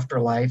no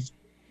afterlife.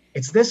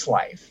 It's this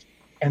life.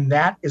 And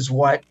that is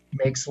what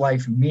makes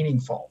life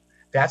meaningful.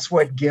 That's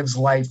what gives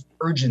life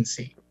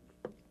urgency.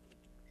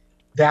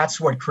 That's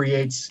what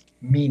creates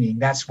meaning.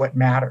 That's what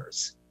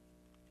matters.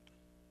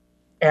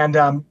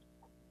 And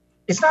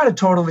it's not a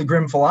totally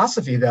grim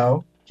philosophy,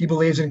 though. He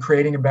believes in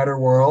creating a better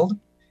world.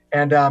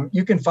 And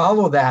you can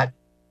follow that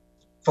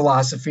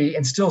philosophy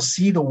and still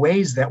see the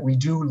ways that we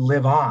do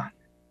live on.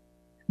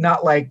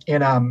 Not like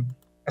in a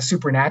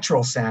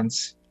supernatural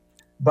sense,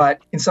 but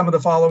in some of the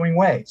following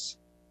ways.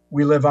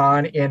 We live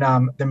on in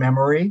the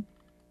memory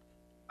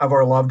of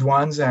our loved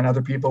ones and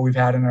other people we've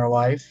had in our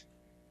life.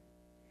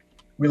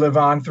 We live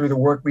on through the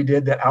work we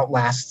did that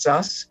outlasts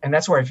us. And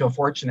that's where I feel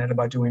fortunate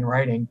about doing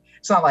writing.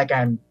 It's not like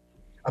I'm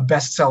a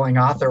best-selling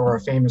author or a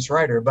famous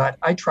writer, but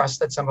I trust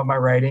that some of my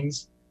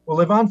writings will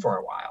live on for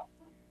a while.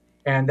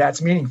 And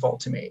that's meaningful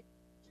to me.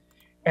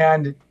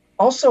 And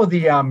also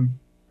the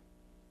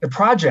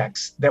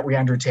projects that we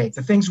undertake,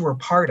 the things we're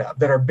part of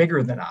that are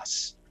bigger than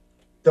us,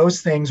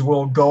 those things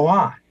will go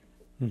on.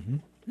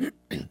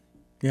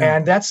 Yeah.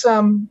 And that's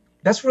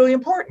really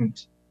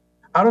important.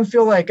 I don't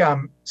feel like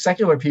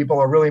secular people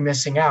are really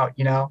missing out,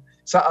 you know.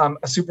 So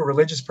a super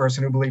religious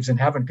person who believes in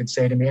heaven could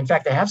say to me, in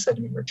fact, they have said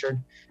to me, Richard,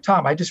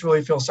 Tom, I just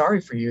really feel sorry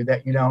for you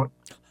that you don't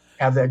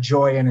have that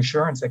joy and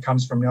assurance that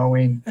comes from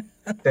knowing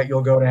that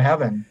you'll go to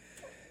heaven.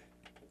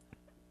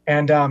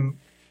 And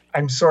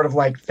I'm sort of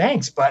like,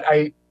 thanks, but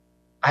I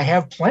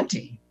have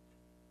plenty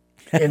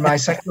in my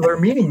secular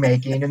meaning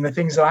making and the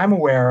things that I'm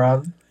aware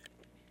of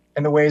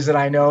and the ways that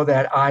I know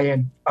that I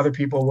and other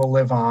people will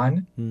live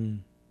on.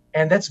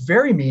 And that's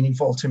very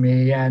meaningful to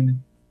me.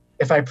 And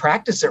if I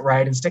practice it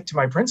right and stick to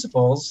my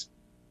principles,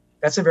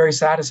 that's a very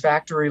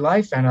satisfactory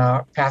life and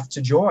a path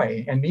to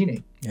joy and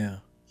meaning. Yeah.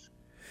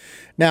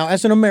 Now,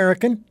 as an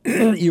American,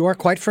 you are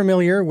quite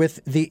familiar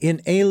with the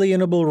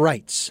inalienable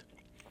rights.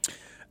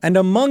 And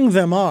among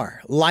them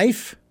are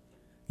life.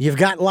 You've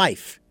got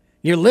life.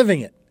 You're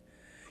living it.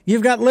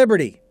 You've got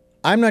liberty.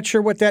 I'm not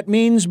sure what that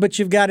means, but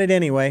you've got it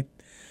anyway.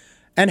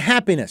 And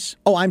happiness.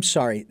 Oh, I'm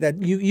sorry.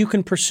 That you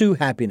can pursue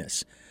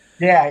happiness.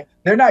 Yeah,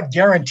 they're not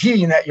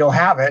guaranteeing that you'll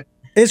have it.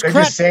 They're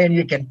just saying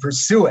you can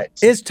pursue it.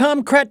 Is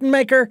Tom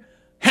Krettenmaker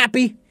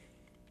happy?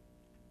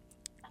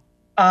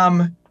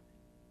 I'm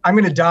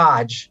going to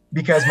dodge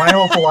because my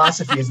whole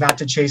philosophy is not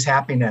to chase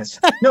happiness.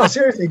 No,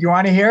 seriously, do you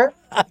want to hear?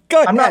 Go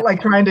ahead. I'm not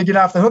like trying to get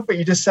off the hook, but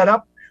you just set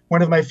up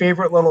one of my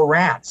favorite little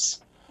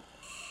rants.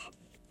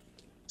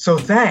 So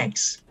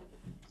thanks.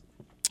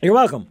 You're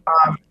welcome.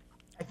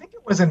 I think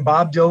it was in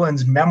Bob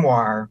Dylan's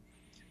memoir,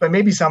 but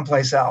maybe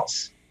someplace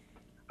else.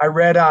 I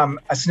read a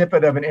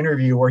snippet of an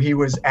interview where he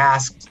was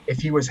asked if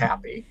he was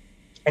happy.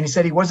 And he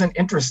said he wasn't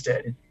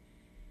interested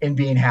in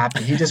being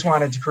happy. He just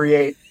wanted to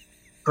create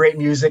great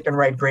music and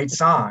write great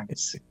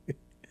songs.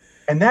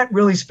 And that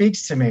really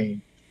speaks to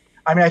me.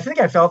 I mean, I think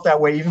I felt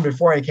that way even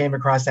before I came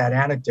across that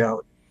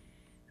anecdote.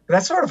 But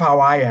that's sort of how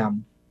I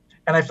am.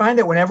 And I find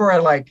that whenever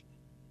I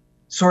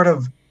sort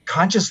of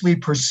consciously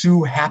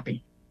pursue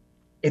happy,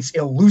 it's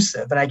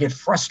elusive and I get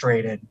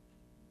frustrated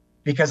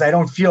because I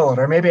don't feel it,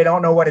 or maybe I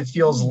don't know what it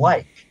feels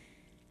like.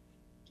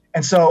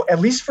 And so, at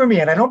least for me,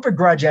 and I don't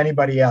begrudge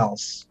anybody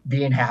else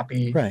being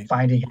happy, right,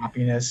 finding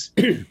happiness,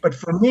 but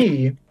for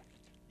me,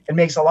 it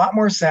makes a lot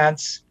more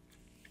sense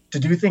to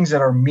do things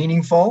that are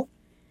meaningful,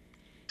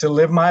 to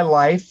live my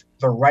life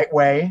the right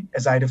way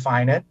as I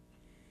define it,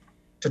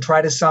 to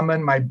try to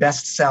summon my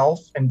best self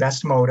and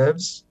best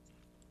motives,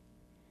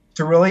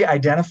 to really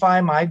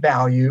identify my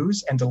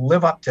values and to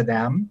live up to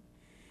them,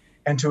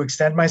 and to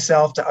extend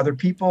myself to other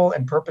people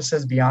and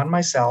purposes beyond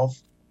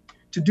myself,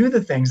 to do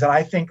the things that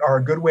I think are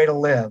a good way to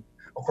live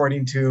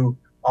according to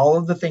all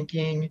of the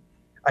thinking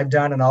I've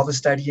done and all the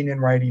studying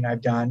and writing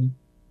I've done,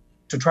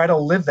 to try to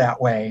live that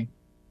way.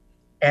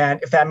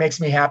 And if that makes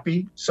me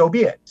happy, so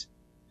be it.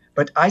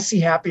 But I see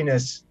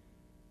happiness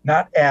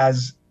not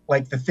as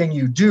like the thing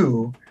you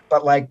do,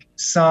 but like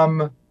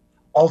some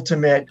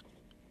ultimate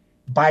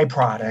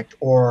byproduct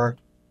or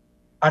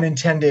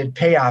unintended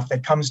payoff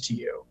that comes to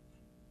you.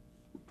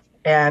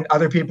 And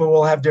other people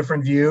will have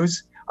different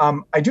views.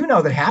 I do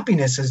know that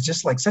happiness is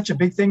just like such a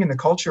big thing in the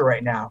culture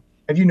right now.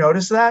 Have you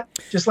noticed that?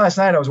 Just last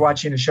night, I was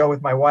watching a show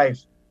with my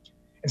wife,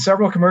 and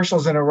several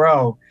commercials in a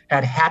row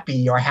had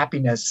happy or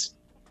happiness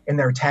in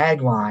their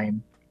tagline.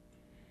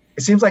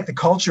 It seems like the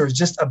culture is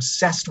just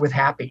obsessed with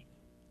happy.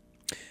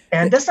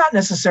 And that's not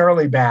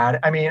necessarily bad.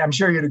 I mean, I'm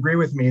sure you'd agree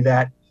with me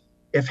that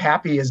if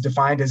happy is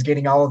defined as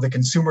getting all of the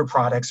consumer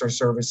products or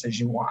services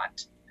you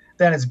want,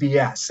 then it's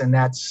BS, and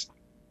that's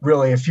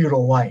really a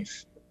futile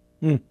life.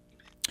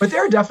 But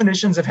there are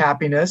definitions of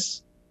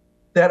happiness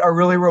that are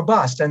really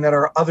robust and that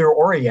are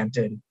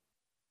other-oriented.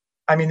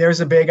 I mean,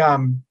 there's a big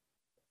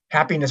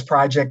happiness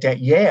project at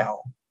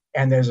Yale,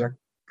 and there's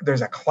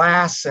a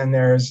class and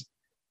there's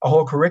a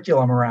whole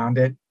curriculum around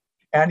it,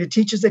 and it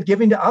teaches that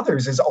giving to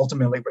others is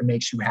ultimately what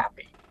makes you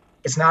happy.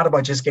 It's not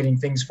about just getting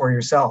things for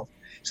yourself.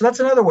 So that's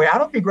another way. I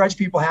don't begrudge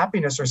people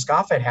happiness or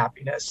scoff at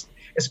happiness,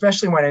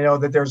 especially when I know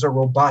that there's a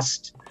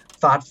robust,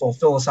 thoughtful,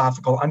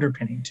 philosophical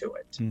underpinning to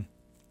it.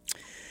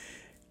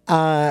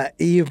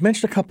 You've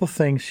mentioned a couple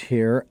things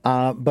here,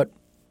 but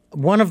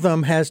one of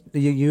them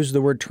you use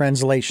the word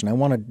translation. I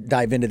want to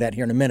dive into that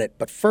here in a minute.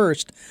 But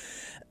first,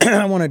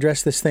 I want to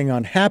address this thing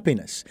on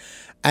happiness.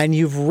 And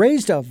you've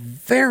raised a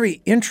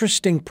very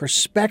interesting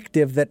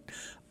perspective that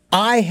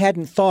I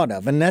hadn't thought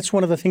of. And that's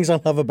one of the things I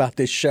love about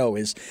this show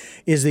is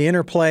the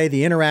interplay,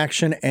 the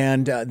interaction,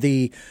 and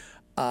the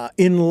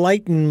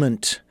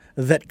enlightenment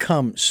that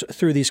comes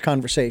through these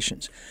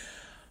conversations.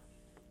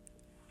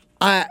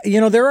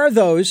 There are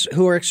those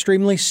who are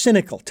extremely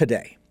cynical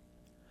today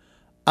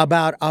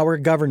about our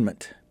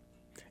government,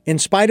 in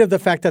spite of the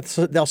fact that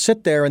they'll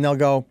sit there and they'll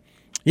go,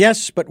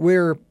 yes, but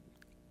we're,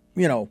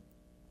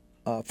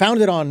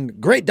 founded on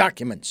great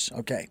documents.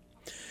 Okay.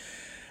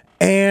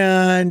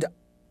 And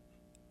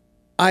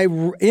I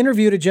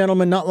interviewed a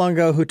gentleman not long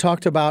ago who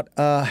talked about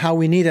how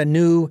we need a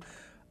new,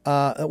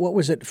 what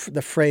was it,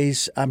 the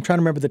phrase? I'm trying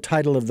to remember the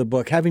title of the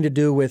book, having to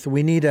do with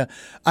we need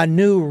a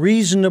new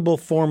reasonable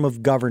form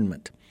of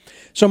government.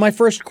 So my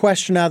first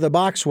question out of the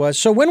box was,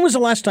 so when was the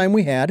last time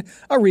we had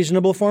a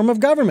reasonable form of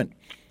government?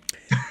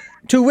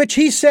 To which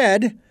he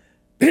said,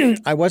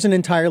 I wasn't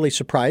entirely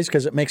surprised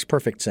because it makes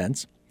perfect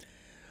sense,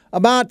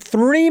 about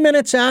 3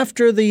 minutes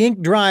after the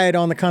ink dried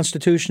on the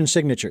Constitution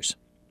signatures.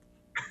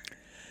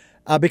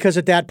 Because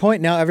at that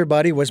point now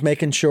everybody was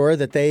making sure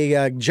that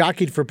they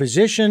jockeyed for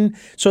position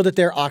so that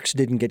their ox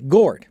didn't get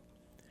gored.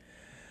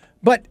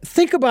 But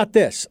think about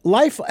this,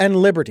 life and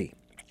liberty.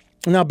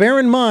 Now, bear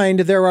in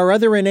mind, there are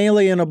other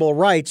inalienable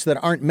rights that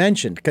aren't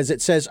mentioned because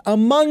it says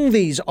among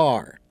these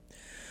are.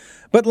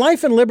 But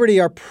life and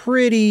liberty are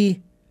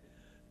pretty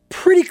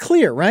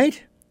clear,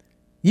 right?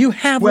 You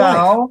have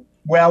life.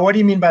 Well, what do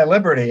you mean by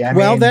liberty?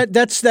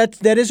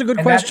 That is a good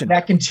question.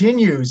 That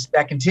continues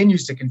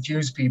to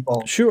confuse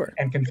people. Sure.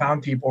 And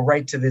confound people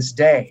right to this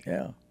day.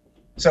 Yeah.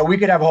 So we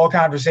could have a whole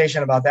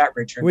conversation about that,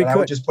 Richard. I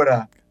would just put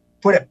a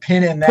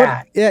pin in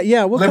that.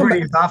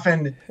 Liberty is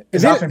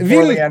often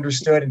poorly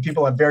understood, and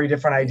people have very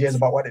different ideas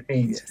about what it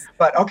means. Yes.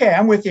 But okay,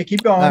 I'm with you.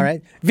 Keep going. All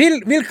right.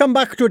 We'll come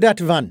back to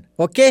that one,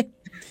 okay?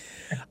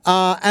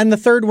 And the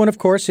third one, of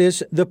course,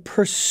 is the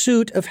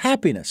pursuit of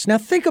happiness. Now,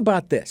 think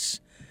about this.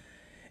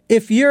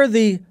 If you're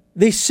the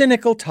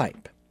cynical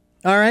type,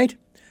 all right?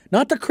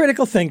 Not the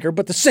critical thinker,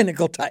 but the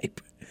cynical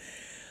type.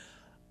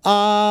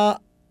 I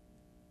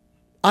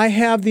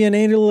have the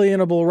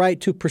inalienable right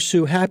to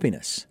pursue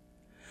happiness.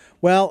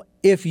 Well,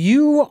 if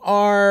you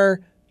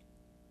are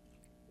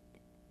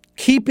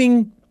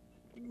keeping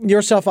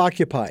yourself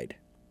occupied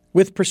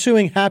with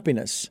pursuing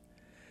happiness,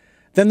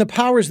 then the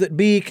powers that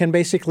be can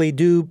basically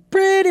do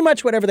pretty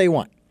much whatever they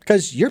want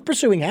because you're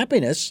pursuing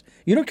happiness.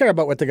 You don't care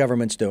about what the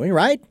government's doing,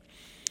 right?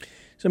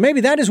 So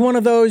maybe that is one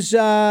of those,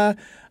 and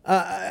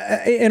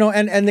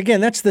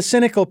again, that's the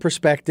cynical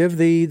perspective.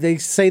 They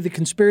say the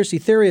conspiracy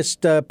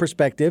theorist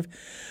perspective,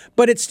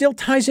 but it still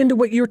ties into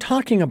what you're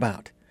talking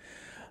about.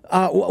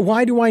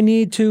 Why do I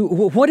need to?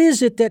 What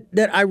is it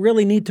that I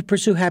really need to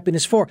pursue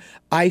happiness for?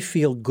 I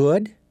feel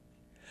good.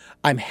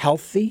 I'm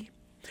healthy.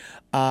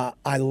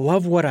 I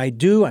love what I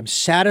do. I'm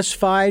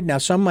satisfied. Now,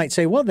 some might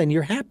say, well, then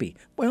you're happy.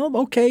 Well,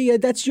 okay,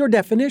 that's your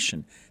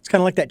definition. It's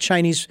kind of like that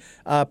Chinese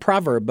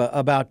proverb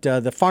about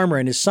the farmer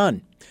and his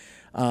son.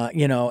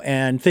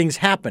 and things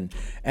happen.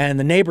 And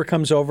the neighbor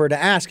comes over to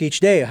ask each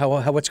day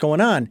how what's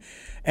going on.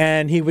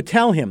 And he would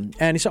tell him,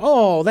 and he said,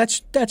 "Oh,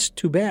 that's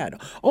too bad.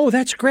 Oh,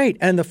 that's great."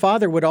 And the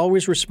father would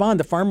always respond,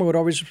 the farmer would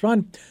always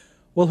respond,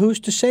 "Well, who's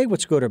to say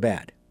what's good or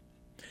bad?"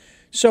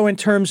 So in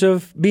terms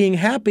of being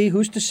happy,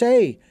 who's to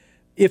say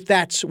if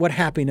that's what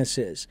happiness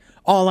is?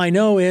 All I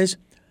know is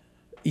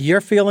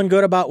you're feeling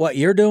good about what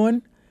you're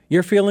doing.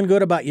 You're feeling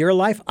good about your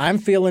life. I'm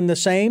feeling the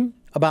same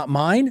about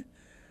mine.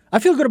 I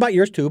feel good about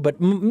yours too, but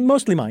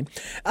mostly mine.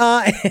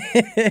 And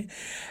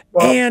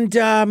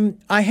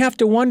I have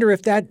to wonder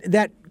if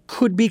that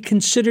could be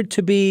considered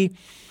to be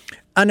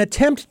an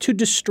attempt to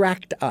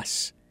distract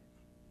us.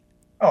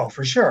 Oh,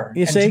 for sure.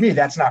 You see? To me,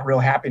 that's not real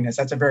happiness.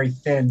 That's a very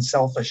thin,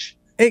 selfish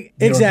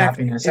exactly. view of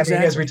happiness. Exactly. I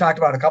mean, as we talked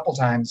about a couple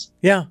times,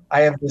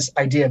 I have this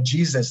idea of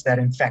Jesus that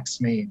infects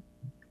me.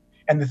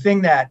 And the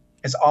thing that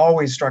has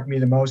always struck me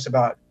the most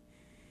about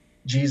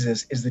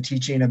Jesus is the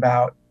teaching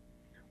about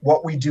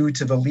what we do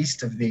to the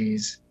least of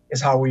these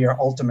is how we are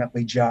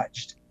ultimately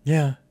judged.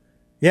 Yeah.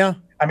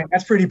 I mean,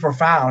 that's pretty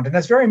profound. And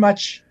that's very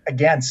much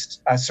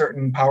against a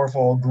certain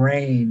powerful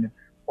grain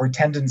or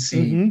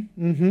tendency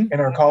in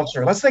our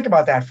culture. Let's think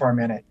about that for a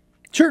minute.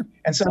 Sure.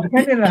 And so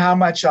depending on how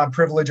much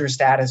privilege or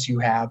status you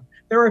have,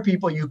 there are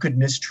people you could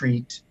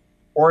mistreat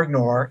or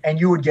ignore, and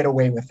you would get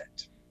away with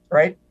it,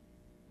 right?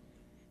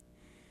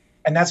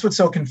 And that's what's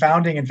so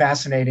confounding and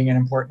fascinating and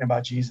important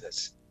about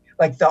Jesus.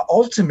 Like the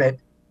ultimate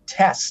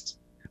test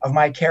of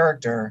my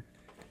character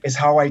is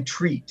how I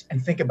treat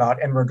and think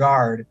about and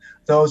regard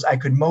those I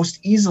could most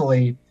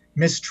easily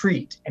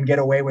mistreat and get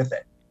away with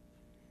it.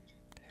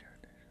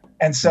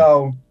 And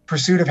so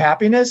pursuit of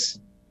happiness,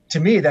 to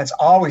me, that's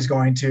always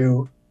going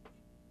to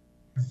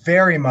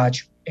very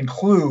much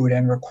include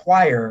and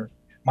require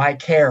my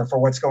care for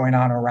what's going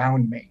on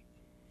around me.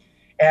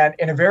 And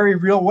in a very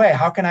real way,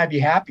 how can I be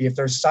happy if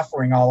there's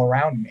suffering all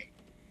around me?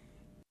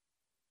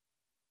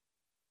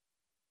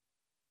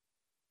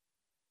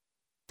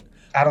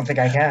 I don't think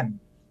I can.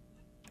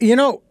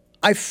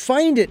 I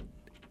find it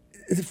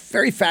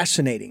very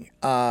fascinating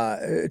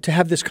to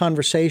have this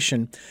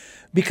conversation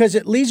because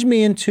it leads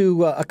me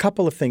into a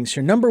couple of things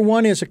here. Number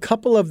one is a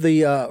couple of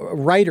the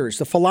writers,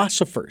 the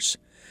philosophers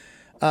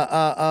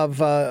of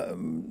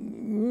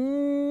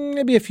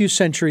maybe a few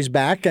centuries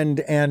back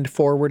and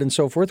forward and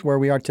so forth, where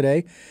we are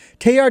today.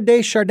 Teilhard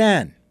de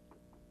Chardin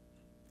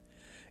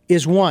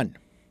is one.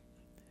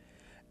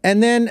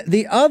 And then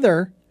the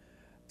other,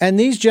 and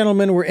these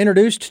gentlemen were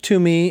introduced to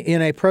me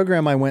in a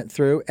program I went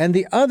through, and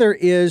the other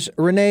is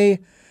René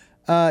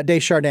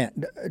Descartes.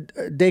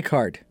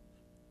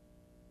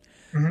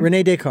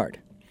 René Descartes.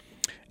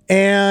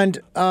 And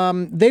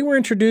they were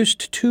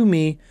introduced to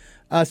me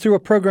through a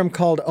program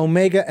called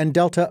Omega and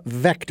Delta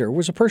Vector. It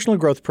was a personal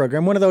growth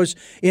program, one of those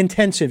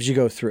intensives you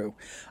go through,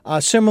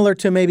 similar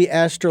to maybe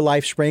EST or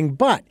LifeSpring,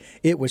 but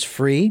it was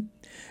free.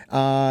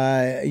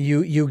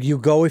 You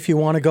go if you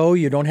want to go.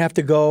 You don't have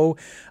to go,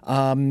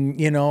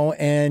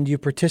 and you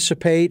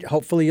participate.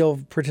 Hopefully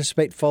you'll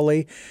participate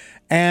fully,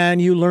 and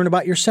you learn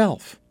about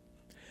yourself.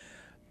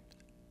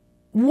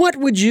 What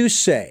would you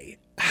say?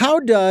 How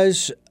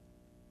does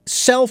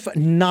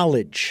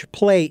self-knowledge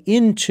play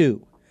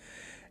into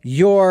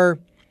your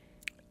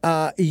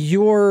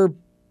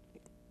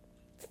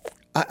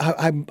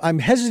I'm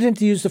hesitant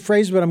to use the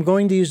phrase, but I'm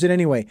going to use it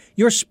anyway.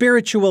 Your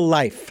spiritual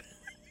life.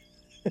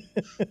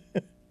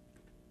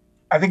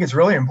 I think it's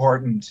really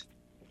important.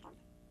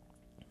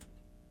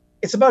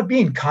 It's about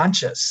being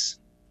conscious,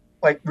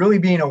 like really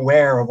being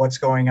aware of what's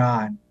going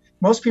on.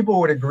 Most people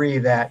would agree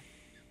that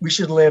we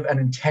should live an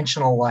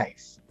intentional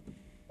life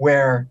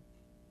where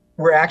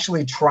we're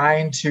actually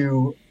trying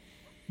to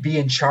be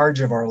in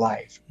charge of our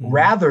life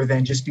rather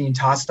than just being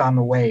tossed on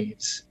the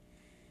waves.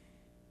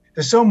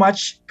 There's so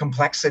much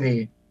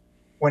complexity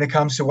when it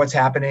comes to what's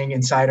happening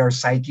inside our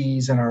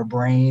psyches and our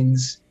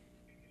brains.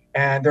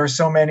 And there are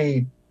so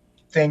many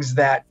things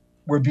that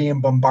we're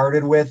being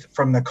bombarded with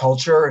from the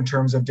culture in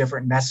terms of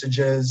different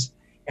messages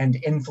and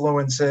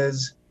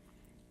influences.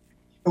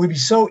 It would be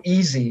so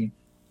easy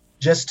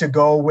just to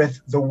go with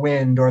the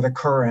wind or the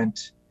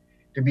current,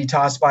 to be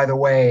tossed by the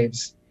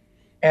waves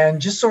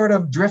and just sort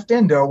of drift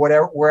into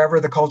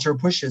wherever the culture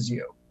pushes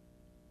you.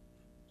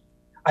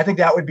 I think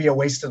that would be a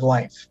wasted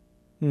life.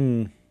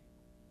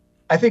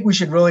 I think we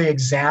should really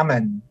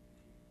examine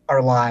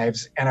our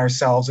lives and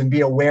ourselves and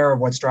be aware of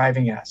what's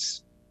driving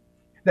us.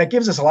 That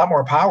gives us a lot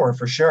more power,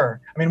 for sure.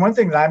 I mean, one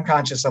thing that I'm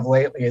conscious of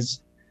lately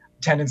is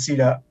tendency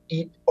to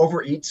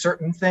overeat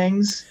certain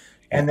things,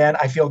 and then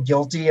I feel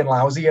guilty and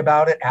lousy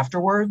about it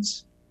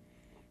afterwards.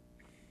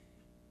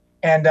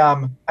 And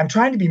I'm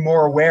trying to be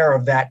more aware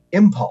of that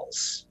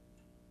impulse.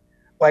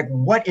 Like,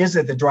 what is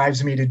it that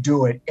drives me to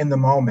do it in the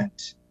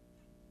moment?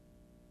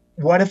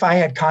 What if I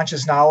had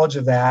conscious knowledge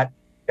of that?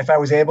 If I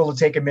was able to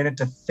take a minute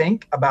to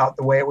think about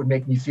the way it would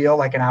make me feel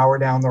like an hour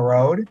down the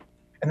road,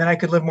 and then I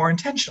could live more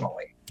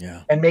intentionally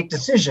and make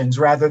decisions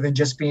rather than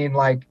just being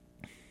like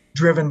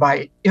driven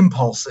by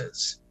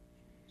impulses.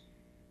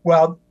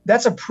 Well,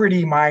 that's a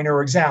pretty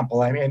minor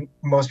example. I mean,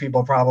 most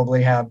people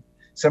probably have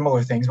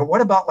similar things, but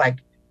what about like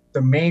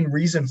the main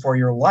reason for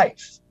your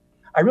life.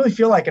 I really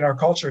feel like in our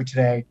culture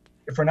today,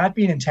 if we're not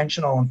being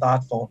intentional and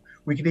thoughtful,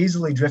 we could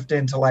easily drift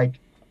into like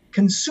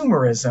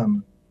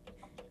consumerism,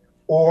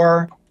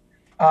 or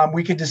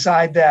we could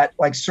decide that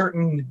like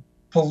certain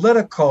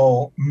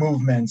political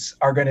movements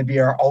are going to be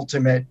our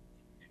ultimate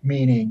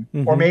meaning.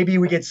 Or maybe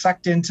we get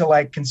sucked into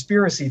like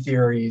conspiracy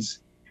theories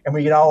and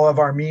we get all of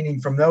our meaning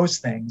from those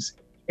things.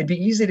 It'd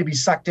be easy to be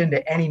sucked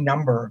into any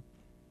number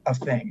of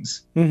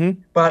things.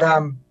 But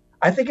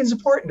I think it's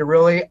important to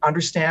really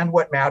understand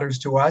what matters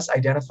to us,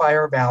 identify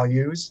our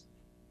values,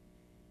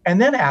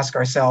 and then ask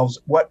ourselves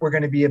what we're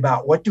going to be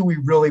about. What do we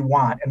really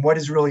want and what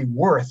is really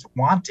worth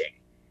wanting?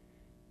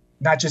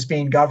 Not just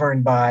being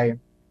governed by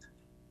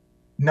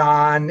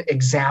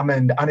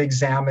unexamined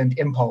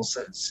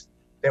impulses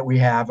that we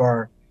have,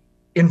 or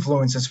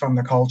influences from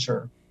the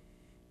culture.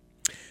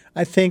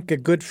 I think a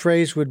good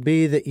phrase would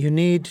be that you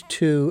need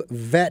to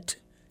vet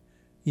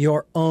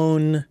your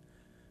own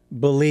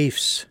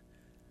beliefs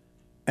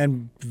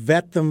and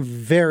vet them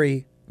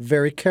very,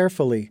 very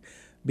carefully,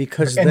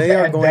 because they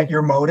are going. Vet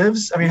your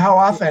motives. I mean, how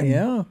often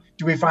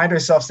do we find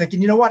ourselves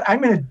thinking, you know what,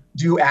 I'm going to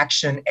do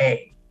action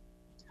A.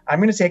 I'm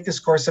going to take this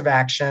course of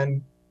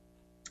action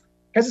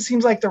because it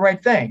seems like the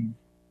right thing.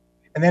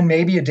 And then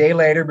maybe a day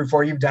later,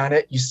 before you've done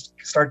it, you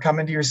start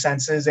coming to your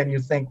senses and you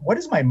think, what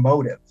is my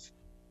motive?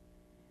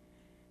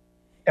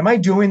 Am I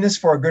doing this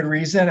for a good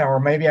reason? Or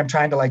maybe I'm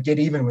trying to like get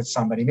even with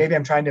somebody. Maybe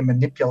I'm trying to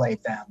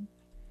manipulate them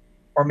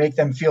or make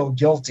them feel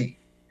guilty.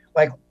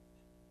 Like,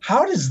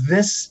 how does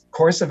this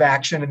course of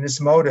action and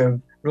this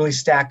motive really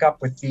stack up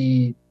with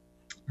the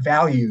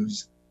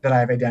values that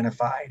I've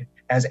identified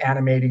as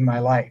animating my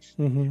life?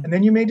 And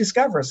then you may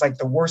discover it's like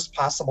the worst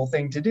possible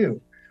thing to do.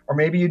 Or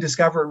maybe you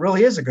discover it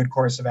really is a good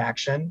course of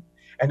action,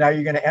 and now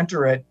you're going to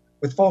enter it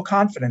with full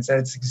confidence that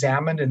it's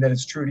examined and that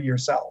it's true to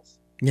yourself.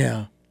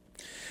 Yeah.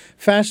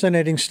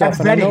 Fascinating stuff.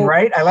 That's vetting,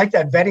 right? I like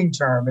that vetting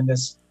term in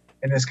this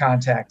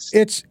context.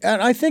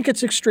 And I think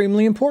it's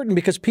extremely important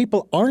because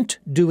people aren't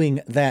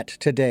doing that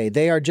today.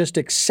 They are just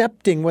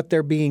accepting what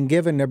they're being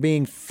given. They're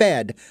being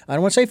fed. I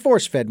don't want to say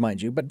force-fed,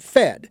 mind you, but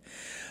fed.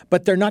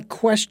 But they're not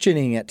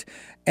questioning it.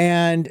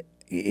 And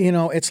you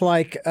know, it's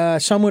like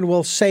someone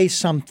will say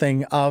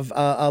something of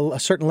a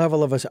certain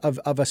level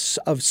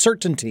of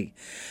certainty,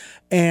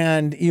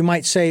 and you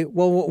might say,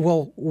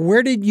 "Well,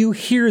 where did you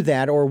hear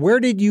that, or where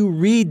did you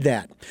read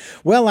that?"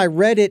 Well, I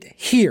read it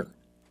here.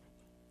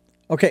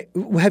 Okay,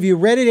 have you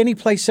read it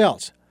anyplace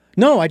else?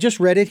 No, I just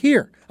read it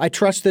here. I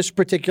trust this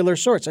particular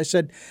source. I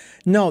said,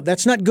 no,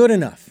 that's not good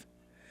enough.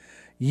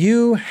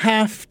 You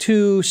have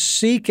to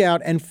seek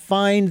out and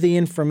find the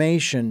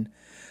information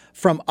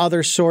from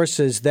other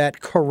sources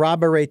that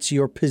corroborates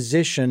your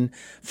position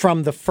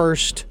from the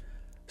first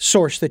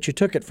source that you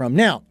took it from.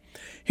 Now,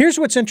 here's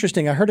what's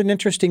interesting. I heard an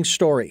interesting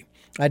story.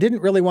 I didn't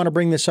really want to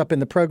bring this up in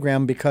the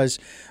program because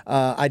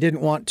I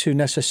didn't want to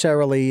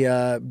necessarily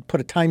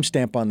put a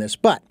timestamp on this.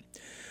 But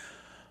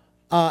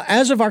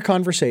as of our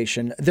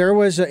conversation, there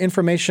was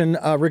information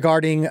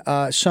regarding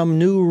some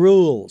new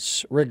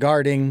rules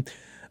regarding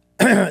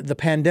the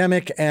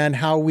pandemic and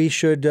how we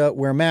should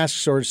wear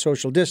masks or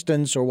social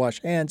distance or wash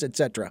hands,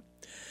 etc.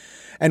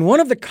 And one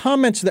of the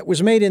comments that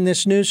was made in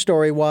this news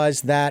story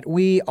was that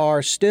we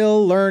are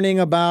still learning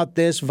about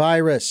this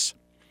virus.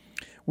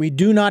 We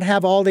do not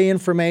have all the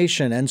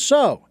information. And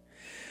so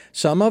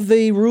some of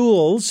the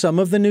rules, some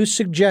of the new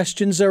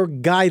suggestions or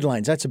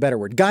guidelines, that's a better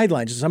word,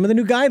 guidelines, some of the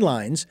new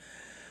guidelines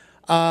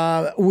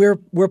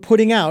we're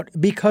putting out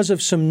because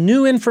of some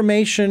new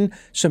information,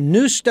 some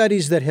new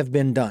studies that have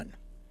been done.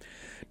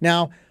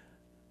 Now,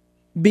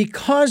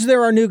 because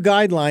there are new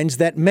guidelines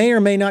that may or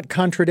may not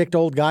contradict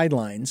old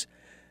guidelines,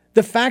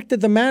 the fact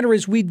of the matter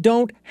is we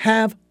don't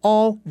have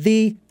all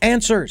the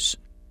answers.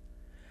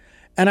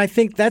 And I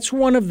think that's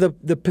one of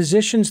the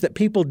positions that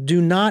people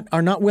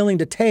are not willing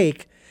to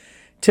take.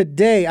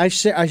 Today, I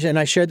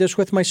shared this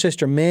with my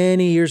sister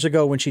many years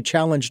ago when she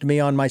challenged me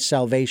on my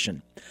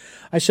salvation.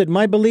 I said,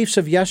 my beliefs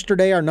of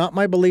yesterday are not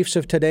my beliefs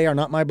of today, are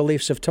not my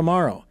beliefs of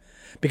tomorrow.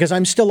 Because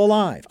I'm still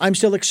alive. I'm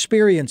still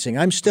experiencing.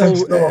 I'm still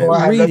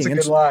reading. That's a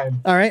good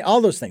line. All right,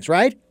 all those things,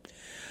 right?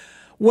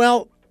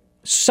 Well,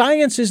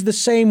 science is the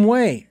same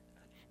way.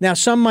 Now,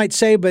 some might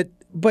say, but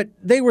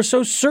they were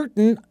so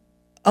certain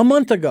a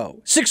month ago,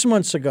 6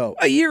 months ago,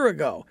 a year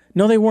ago.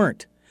 No, they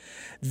weren't.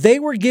 They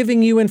were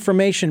giving you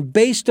information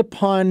based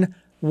upon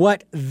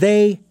what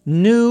they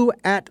knew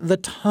at the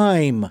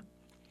time.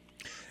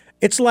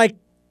 It's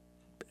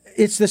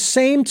the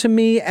same to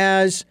me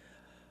as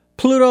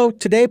Pluto.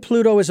 Today,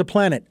 Pluto is a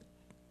planet.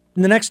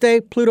 And the next day,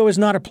 Pluto is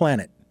not a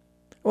planet.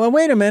 Well,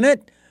 wait a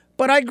minute.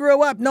 But I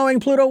grew up knowing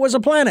Pluto was a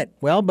planet.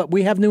 Well, but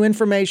we have new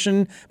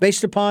information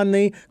based upon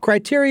the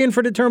criterion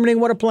for determining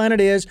what a planet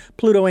is.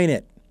 Pluto ain't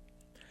it.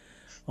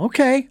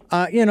 Okay,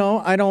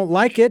 I don't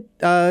like it.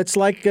 It's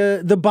like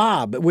the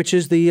Bob, which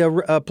is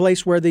the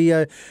place where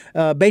the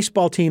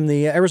baseball team,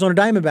 the Arizona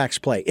Diamondbacks,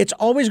 play. It's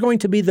always going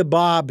to be the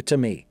Bob to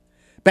me.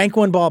 Bank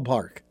One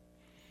Ballpark.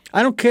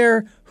 I don't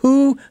care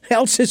who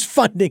else is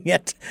funding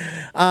it.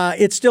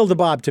 It's still the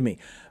Bob to me.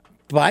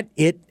 but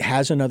it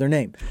has another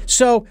name.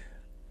 So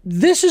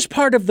this is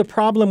part of the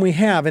problem we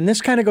have, and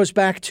this kind of goes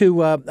back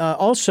to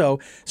also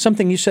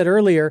something you said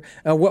earlier,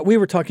 what we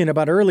were talking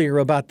about earlier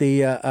about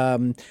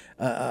the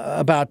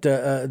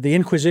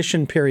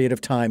Inquisition period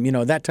of time,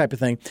 that type of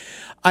thing.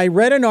 I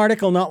read an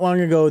article not long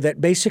ago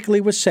that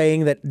basically was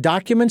saying that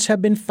documents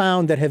have been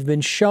found that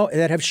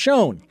have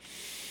shown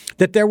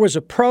that there was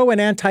a pro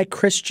and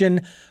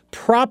anti-Christian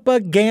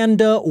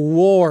propaganda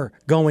war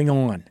going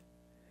on.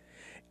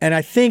 And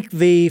I think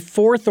the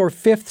 4th or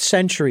 5th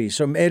century,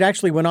 so it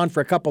actually went on for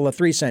a couple of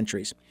 3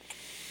 centuries.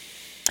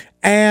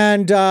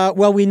 And,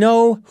 we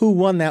know who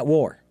won that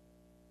war.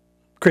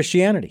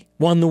 Christianity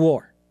won the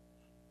war.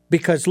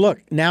 Because,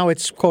 look, now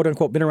it's, quote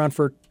unquote, been around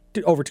for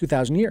over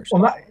 2,000 years.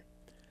 Well, not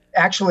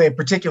actually a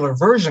particular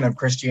version of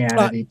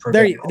Christianity.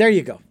 There you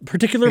go.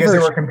 Particular because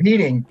version.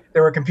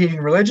 There were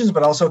competing religions,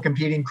 but also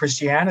competing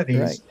Christianities,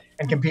 right,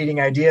 and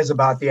competing ideas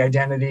about the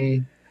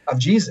identity of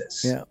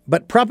Jesus. Yeah,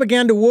 but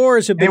propaganda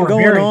wars have been going on.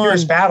 They were very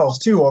fierce battles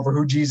too over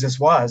who Jesus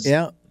was.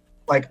 Yeah,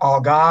 like all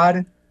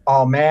God,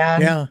 all man.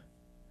 Yeah,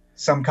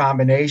 some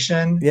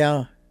combination.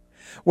 Yeah,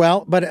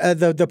 well, but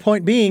the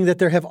point being that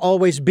there have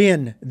always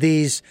been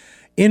these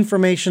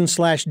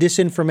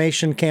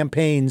information/disinformation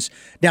campaigns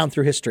down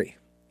through history,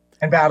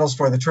 and battles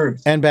for the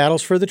truth. And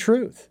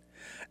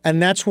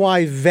that's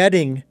why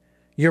vetting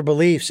your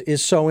beliefs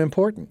is so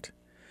important.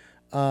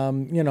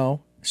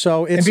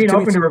 So it's and being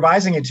open to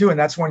revising it too, and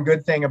that's one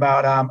good thing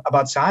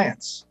about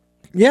science.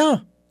 Yeah,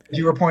 as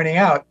you were pointing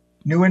out,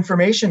 new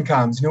information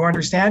comes, new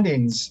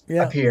understandings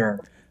appear,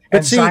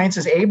 and science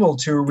is able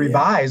to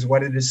revise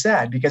what it has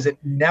said, because it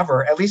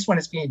never, at least when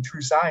it's being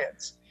true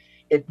science,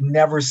 it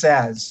never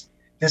says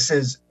this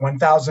is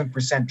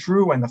 1,000%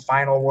 true and the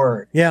final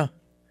word. Yeah.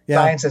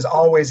 Science is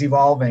always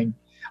evolving.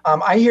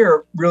 I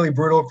hear really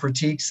brutal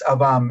critiques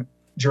of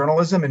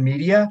journalism and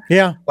media.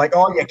 Yeah. Like,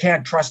 oh, you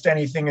can't trust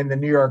anything in the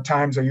New York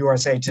Times or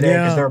USA Today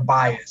because they're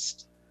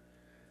biased.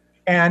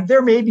 And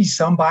there may be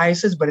some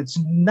biases, but it's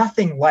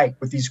nothing like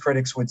what these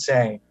critics would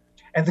say.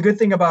 And the good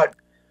thing about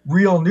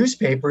real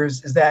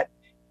newspapers is that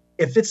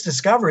if it's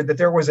discovered that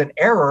there was an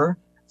error,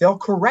 they'll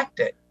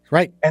correct it.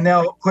 Right. And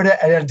they'll put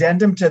an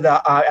addendum to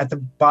the at the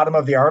bottom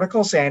of the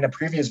article saying a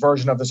previous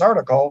version of this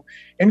article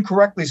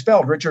incorrectly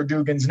spelled Richard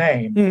Dugan's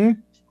name.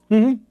 Mm-hmm.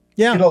 Mm-hmm.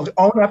 Yeah. It'll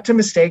own up to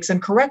mistakes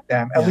and correct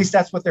them. At least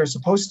that's what they're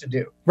supposed to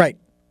do. Right.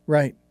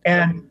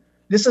 And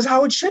this is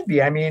how it should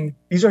be. I mean,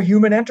 these are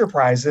human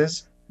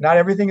enterprises. Not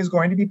everything is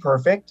going to be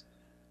perfect.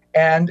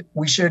 And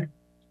we should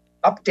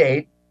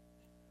update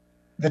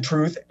the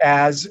truth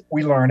as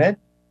we learn it.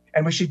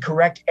 And we should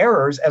correct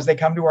errors as they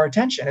come to our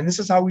attention. And this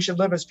is how we should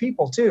live as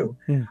people too.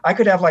 I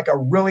could have like a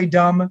really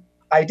dumb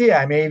idea.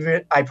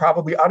 I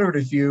probably uttered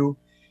a few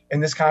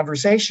in this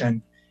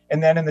conversation.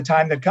 And then in the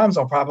time that comes,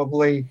 I'll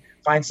probably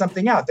find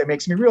something out that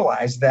makes me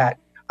realize that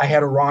I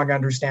had a wrong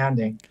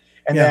understanding.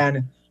 And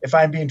then if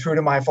I'm being true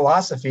to my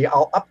philosophy,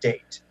 I'll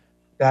update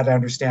that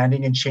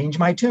understanding and change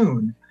my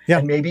tune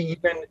and maybe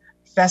even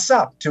fess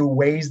up to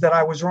ways that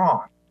I was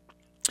wrong.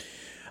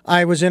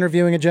 I was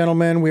interviewing a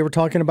gentleman. We were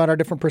talking about our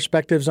different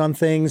perspectives on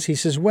things. He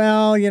says,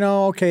 well,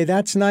 okay,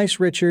 that's nice,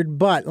 Richard,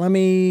 but let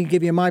me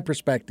give you my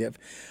perspective.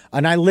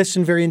 And I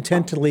listened very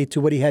intently to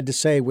what he had to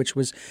say, which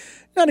was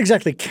not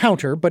exactly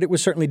counter, but it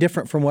was certainly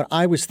different from what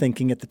I was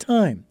thinking at the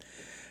time.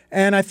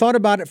 And I thought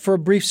about it for a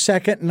brief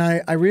second, and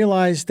I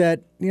realized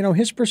that,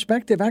 his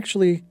perspective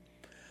actually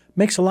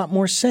makes a lot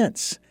more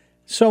sense.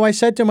 So I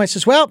said to him, I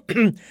says, well,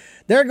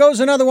 there goes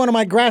another one of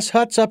my grass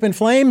huts up in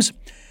flames.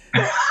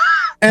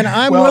 And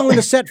I'm willing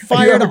to set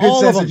fire to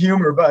all of them.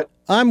 Humor, but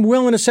I'm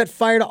willing to set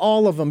fire to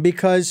all of them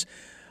because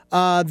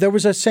there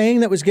was a saying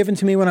that was given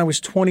to me when I was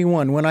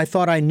 21, when I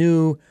thought I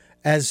knew,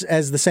 as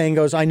the saying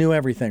goes, I knew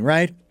everything,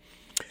 right?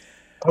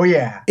 Oh,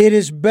 yeah. It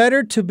is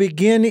better to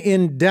begin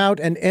in doubt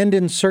and end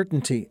in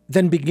certainty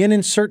than begin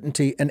in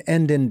certainty and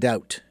end in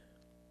doubt.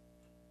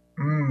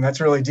 That's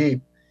really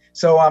deep.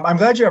 So I'm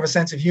glad you have a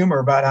sense of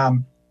humor, but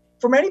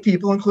for many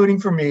people, including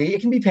for me, it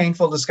can be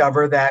painful to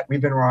discover that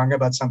we've been wrong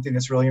about something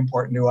that's really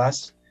important to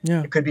us.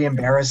 Yeah. It could be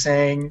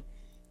embarrassing.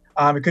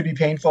 It could be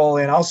painful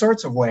in all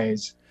sorts of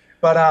ways.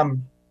 But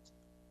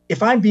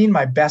if I'm being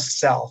my best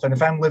self and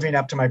if I'm living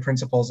up to my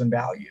principles and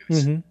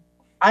values,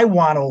 I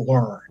want to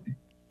learn.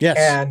 Yes.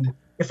 And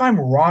if I'm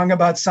wrong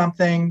about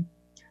something,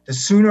 the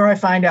sooner I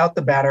find out,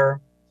 the better.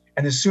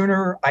 And the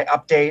sooner I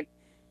update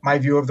my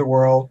view of the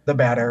world, the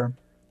better.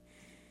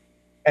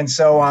 And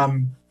so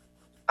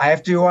I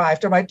have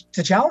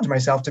to challenge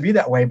myself to be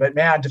that way. But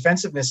man,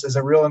 defensiveness is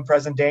a real and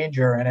present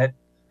danger, and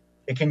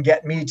it can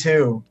get me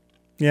too.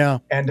 Yeah.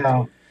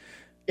 And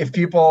if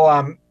people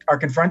are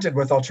confronted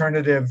with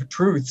alternative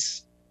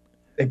truths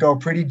that go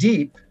pretty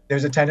deep,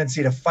 there's a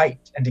tendency to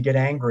fight and to get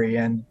angry.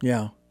 And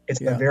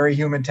it's a very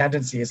human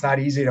tendency. It's not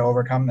easy to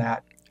overcome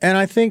that. And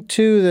I think,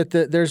 too,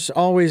 that there's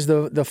always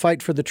the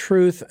fight for the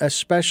truth,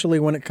 especially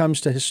when it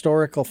comes to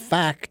historical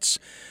facts.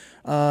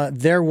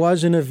 There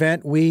was an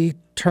event, we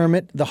term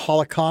it the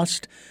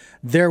Holocaust,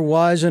 There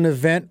was an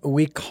event,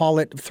 we call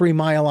it 3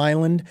 Mile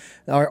Island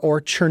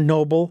or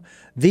Chernobyl.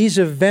 These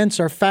events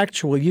are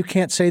factual. You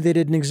can't say they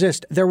didn't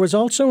exist. There was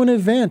also an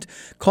event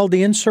called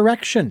the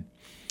insurrection.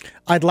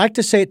 I'd like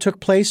to say it took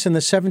place in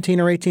the 17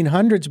 or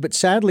 1800s, but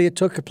sadly it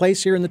took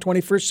place here in the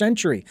 21st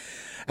century.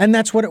 And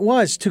that's what it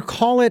was. To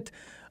call it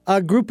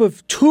a group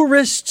of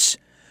tourists,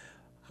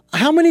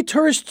 how many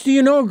tourists do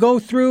you know go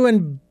through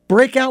and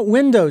break out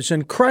windows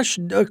and crush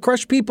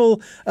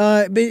people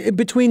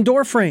between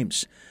door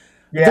frames?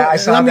 Yeah, I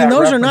saw that those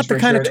are reference, not the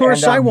kind of Richard,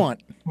 tourists and, I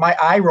want. My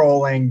eye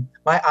rolling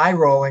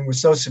was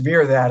so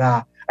severe that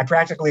I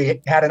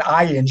practically had an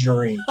eye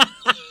injury.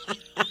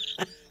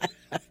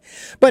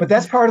 But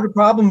that's part of the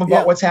problem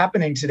about what's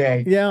happening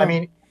today. Yeah. I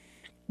mean,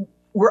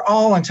 we're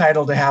all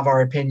entitled to have our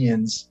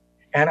opinions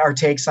and our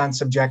takes on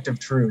subjective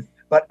truth,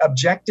 but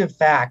objective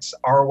facts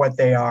are what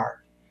they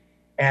are,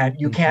 and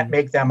you can't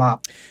make them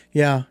up.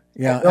 Yeah,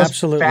 those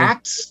absolutely.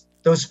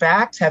 Those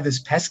facts have this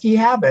pesky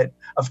habit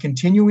of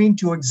continuing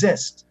to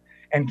exist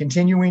and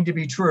continuing to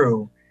be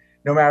true,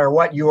 no matter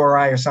what you or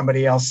I or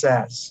somebody else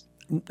says.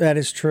 That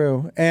is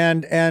true,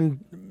 and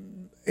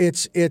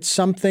it's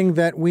something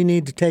that we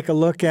need to take a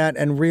look at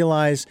and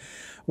realize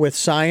with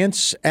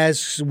science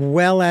as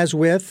well as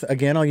with,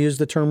 again, I'll use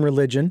the term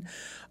religion,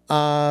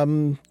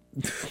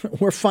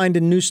 we're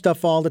finding new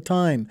stuff all the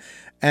time.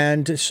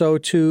 And so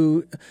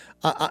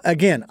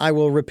again, I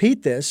will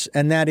repeat this,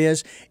 and that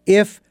is,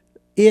 if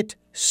it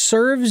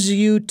serves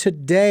you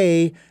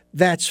today,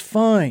 that's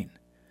fine.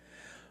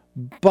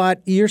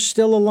 But you're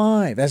still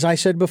alive. As I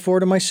said before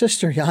to my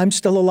sister, I'm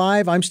still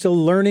alive. I'm still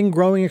learning,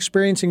 growing,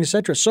 experiencing,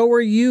 etc. So are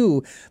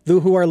you,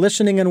 who are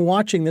listening and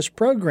watching this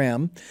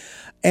program.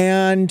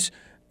 And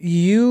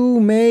you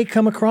may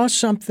come across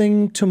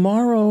something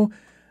tomorrow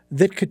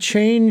that could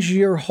change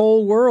your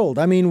whole world.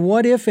 I mean,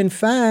 what if, in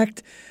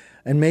fact,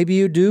 and maybe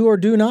you do or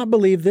do not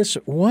believe this,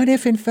 what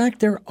if, in fact,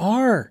 there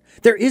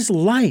is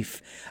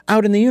life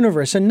out in the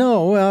universe? And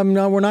no,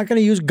 we're not going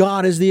to use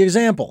God as the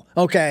example,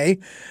 okay?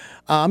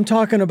 I'm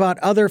talking about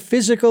other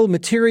physical,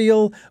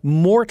 material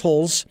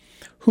mortals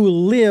who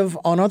live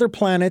on other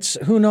planets,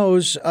 who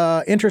knows,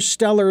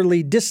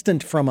 interstellarly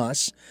distant from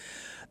us.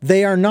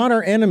 They are not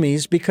our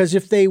enemies, because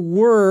if they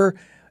were,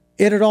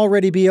 it'd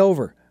already be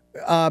over.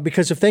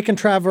 Because if they can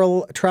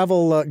travel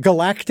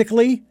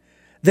galactically,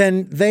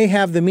 then they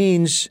have the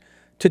means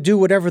to do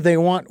whatever they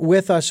want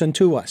with us and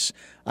to us.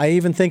 I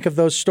even think of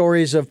those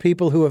stories of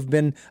people who have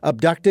been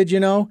abducted,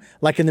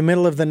 like in the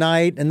middle of the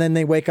night, and then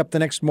they wake up the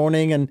next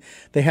morning and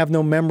they have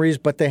no memories,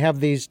 but they have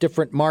these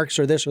different marks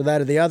or this or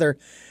that or the other.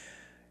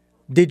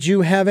 Did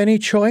you have any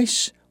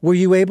choice? Were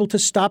you able to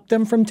stop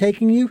them from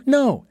taking you?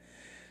 No.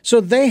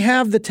 So they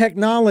have the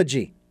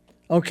technology,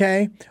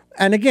 okay?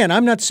 And again,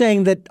 I'm not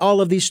saying that all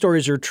of these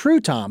stories are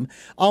true, Tom.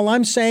 All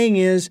I'm saying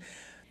is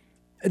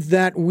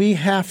that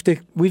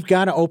we've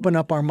got to open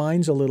up our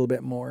minds a little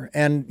bit more.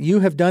 And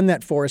you have done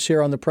that for us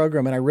here on the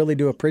program, and I really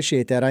do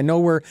appreciate that. I know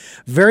we're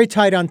very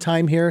tight on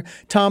time here.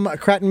 Tom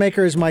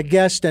Krattenmaker is my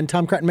guest, and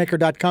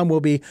TomKrattenmaker.com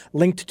will be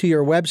linked to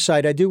your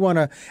website. I do want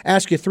to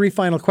ask you 3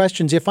 final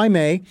questions, if I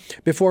may,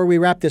 before we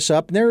wrap this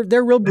up. They're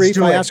real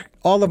brief. I ask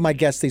all of my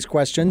guests these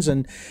questions.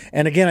 And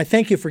again, I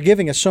thank you for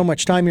giving us so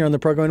much time here on the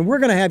program. And we're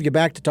going to have you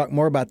back to talk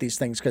more about these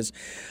things, because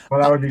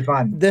that would be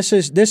fun. This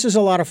is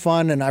a lot of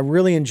fun, and I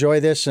really enjoy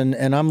this,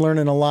 and I'm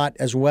learning a lot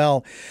as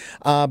well.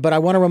 But I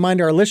want to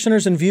remind our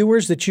listeners and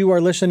viewers that you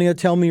are listening to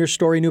Tell Me Your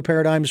Story, New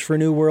Paradigms for a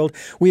New World.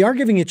 We are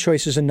giving you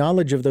choices and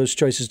knowledge of those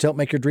choices to help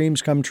make your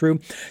dreams come true.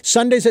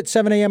 Sundays at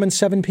 7 a.m. and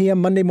 7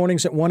 p.m., Monday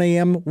mornings at 1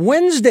 a.m.,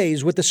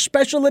 Wednesdays with the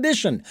special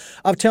edition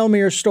of Tell Me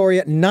Your Story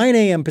at 9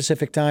 a.m.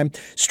 Pacific Time,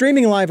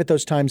 streaming live at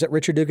those times at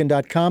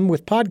richarddugan.com,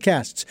 with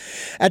podcasts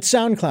at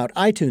SoundCloud,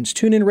 iTunes,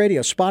 TuneIn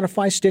Radio,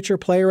 Spotify, Stitcher,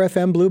 Player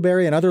FM,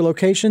 Blueberry, and other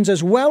locations,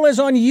 as well as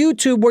on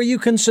YouTube, where you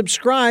can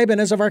subscribe. And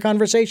as of our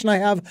conversation, I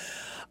have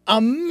a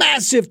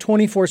massive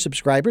 24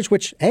 subscribers,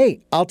 which,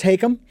 hey, I'll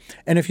take them.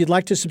 And if you'd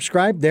like to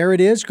subscribe, there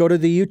it is. Go to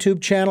the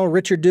YouTube channel,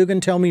 Richard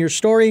Dugan, Tell Me Your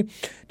Story.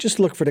 Just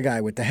look for the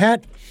guy with the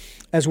hat.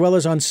 As well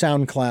as on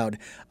SoundCloud,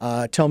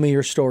 Tell Me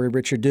Your Story,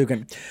 Richard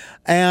Dugan.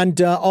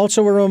 And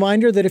also a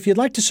reminder that if you'd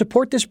like to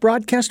support this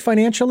broadcast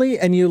financially,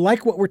 and you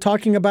like what we're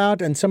talking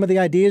about and some of the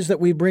ideas that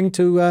we bring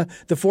to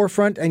the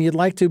forefront, and you'd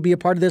like to be a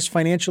part of this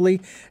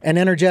financially and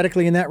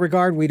energetically in that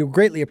regard, we do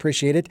greatly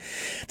appreciate it.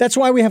 That's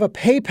why we have a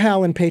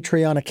PayPal and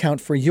Patreon account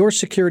for your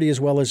security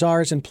as well as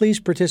ours. And please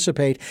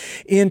participate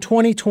in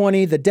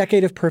 2020, the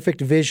Decade of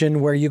Perfect Vision,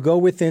 where you go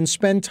within,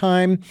 spend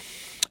time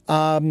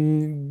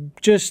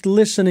just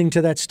listening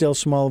to that still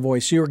small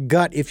voice, your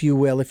gut, if you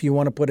will, if you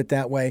want to put it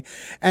that way,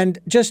 and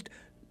just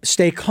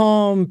stay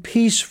calm,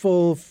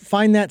 peaceful,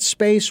 find that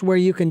space where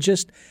you can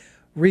just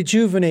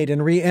rejuvenate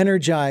and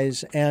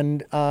re-energize.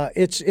 And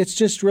it's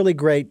just really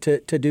great to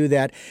do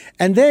that.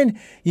 And then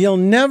you'll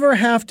never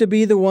have to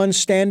be the one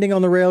standing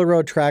on the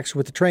railroad tracks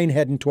with the train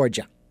heading towards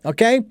you.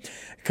 Okay?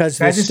 Because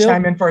can I just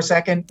chime in for a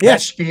second?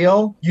 Yes. That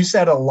spiel, you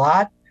said a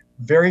lot,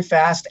 very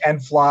fast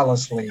and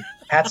flawlessly.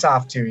 Hats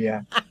off to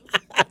you.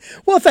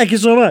 Well, thank you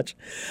so much.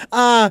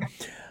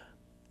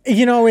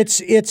 You know,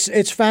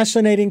 it's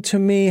fascinating to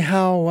me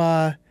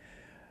how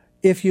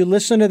if you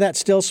listen to that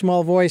still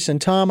small voice,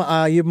 and Tom,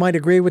 you might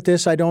agree with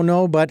this, I don't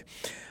know, but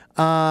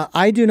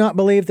I do not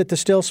believe that the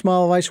still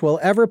small voice will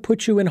ever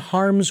put you in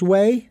harm's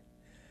way.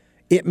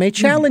 It may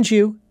challenge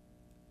you.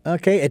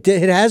 Okay, it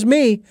has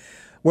me,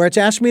 where it's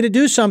asked me to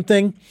do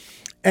something,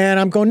 and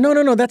I'm going,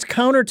 no, that's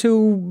counter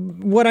to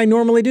what I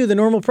normally do, the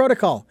normal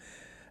protocol.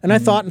 And I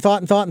thought, and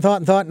I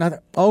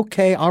thought,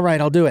 okay, all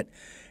right, I'll do it.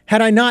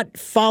 Had I not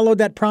followed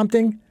that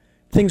prompting,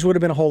 things would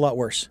have been a whole lot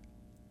worse.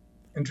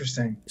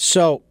 Interesting.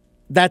 So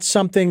that's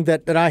something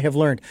that I have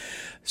learned.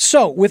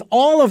 So with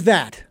all of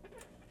that,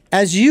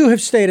 as you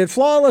have stated,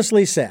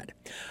 flawlessly said,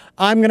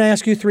 I'm going to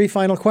ask you 3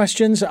 final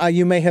questions.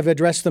 You may have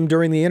addressed them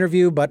during the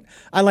interview, but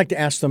I like to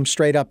ask them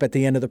straight up at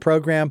the end of the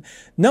program.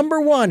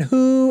 Number 1,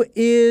 who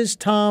is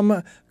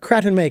Tom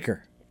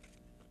Krattenmaker?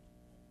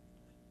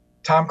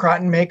 Tom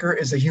Krattenmaker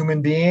is a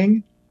human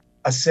being,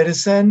 a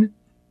citizen,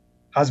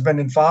 husband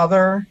and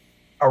father,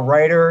 a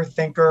writer,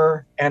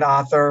 thinker, and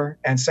author,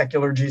 and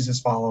secular Jesus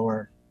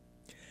follower.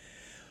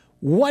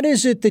 What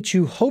is it that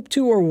you hope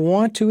to or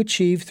want to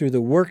achieve through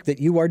the work that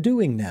you are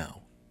doing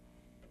now?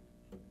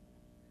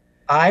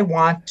 I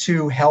want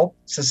to help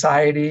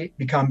society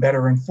become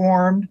better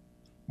informed,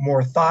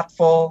 more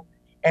thoughtful,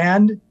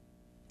 and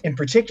in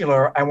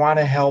particular, I want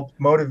to help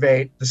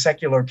motivate the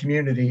secular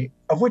community,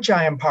 of which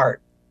I am part,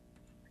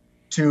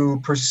 to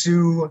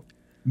pursue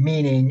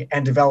meaning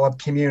and develop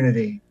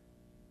community.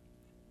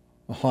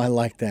 Oh, I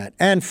like that.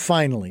 And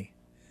finally,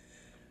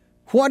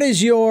 what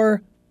is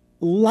your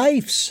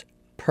life's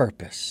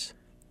purpose?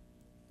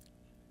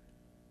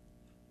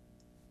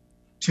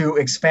 To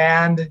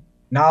expand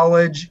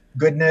knowledge,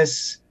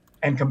 goodness,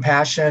 and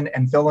compassion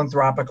and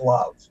philanthropic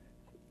love.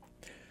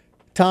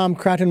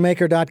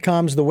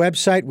 TomKrattenmaker.com is the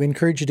website. We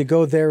encourage you to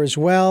go there as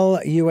well.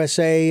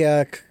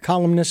 USA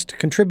columnist,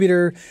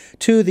 contributor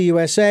to the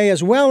USA,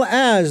 as well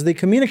as the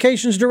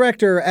communications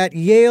director at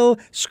Yale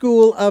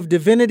School of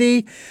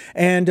Divinity.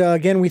 And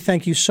again, we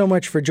thank you so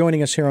much for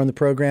joining us here on the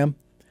program.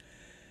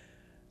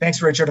 Thanks,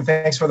 Richard, and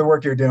thanks for the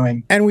work you're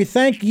doing. And we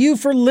thank you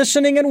for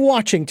listening and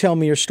watching Tell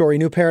Me Your Story,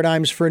 New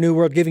Paradigms for a New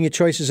World, giving you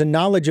choices and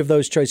knowledge of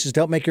those choices to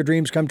help make your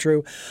dreams come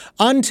true.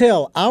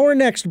 Until our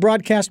next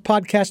broadcast,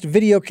 podcast,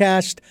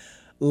 videocast,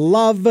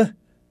 love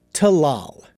to lol.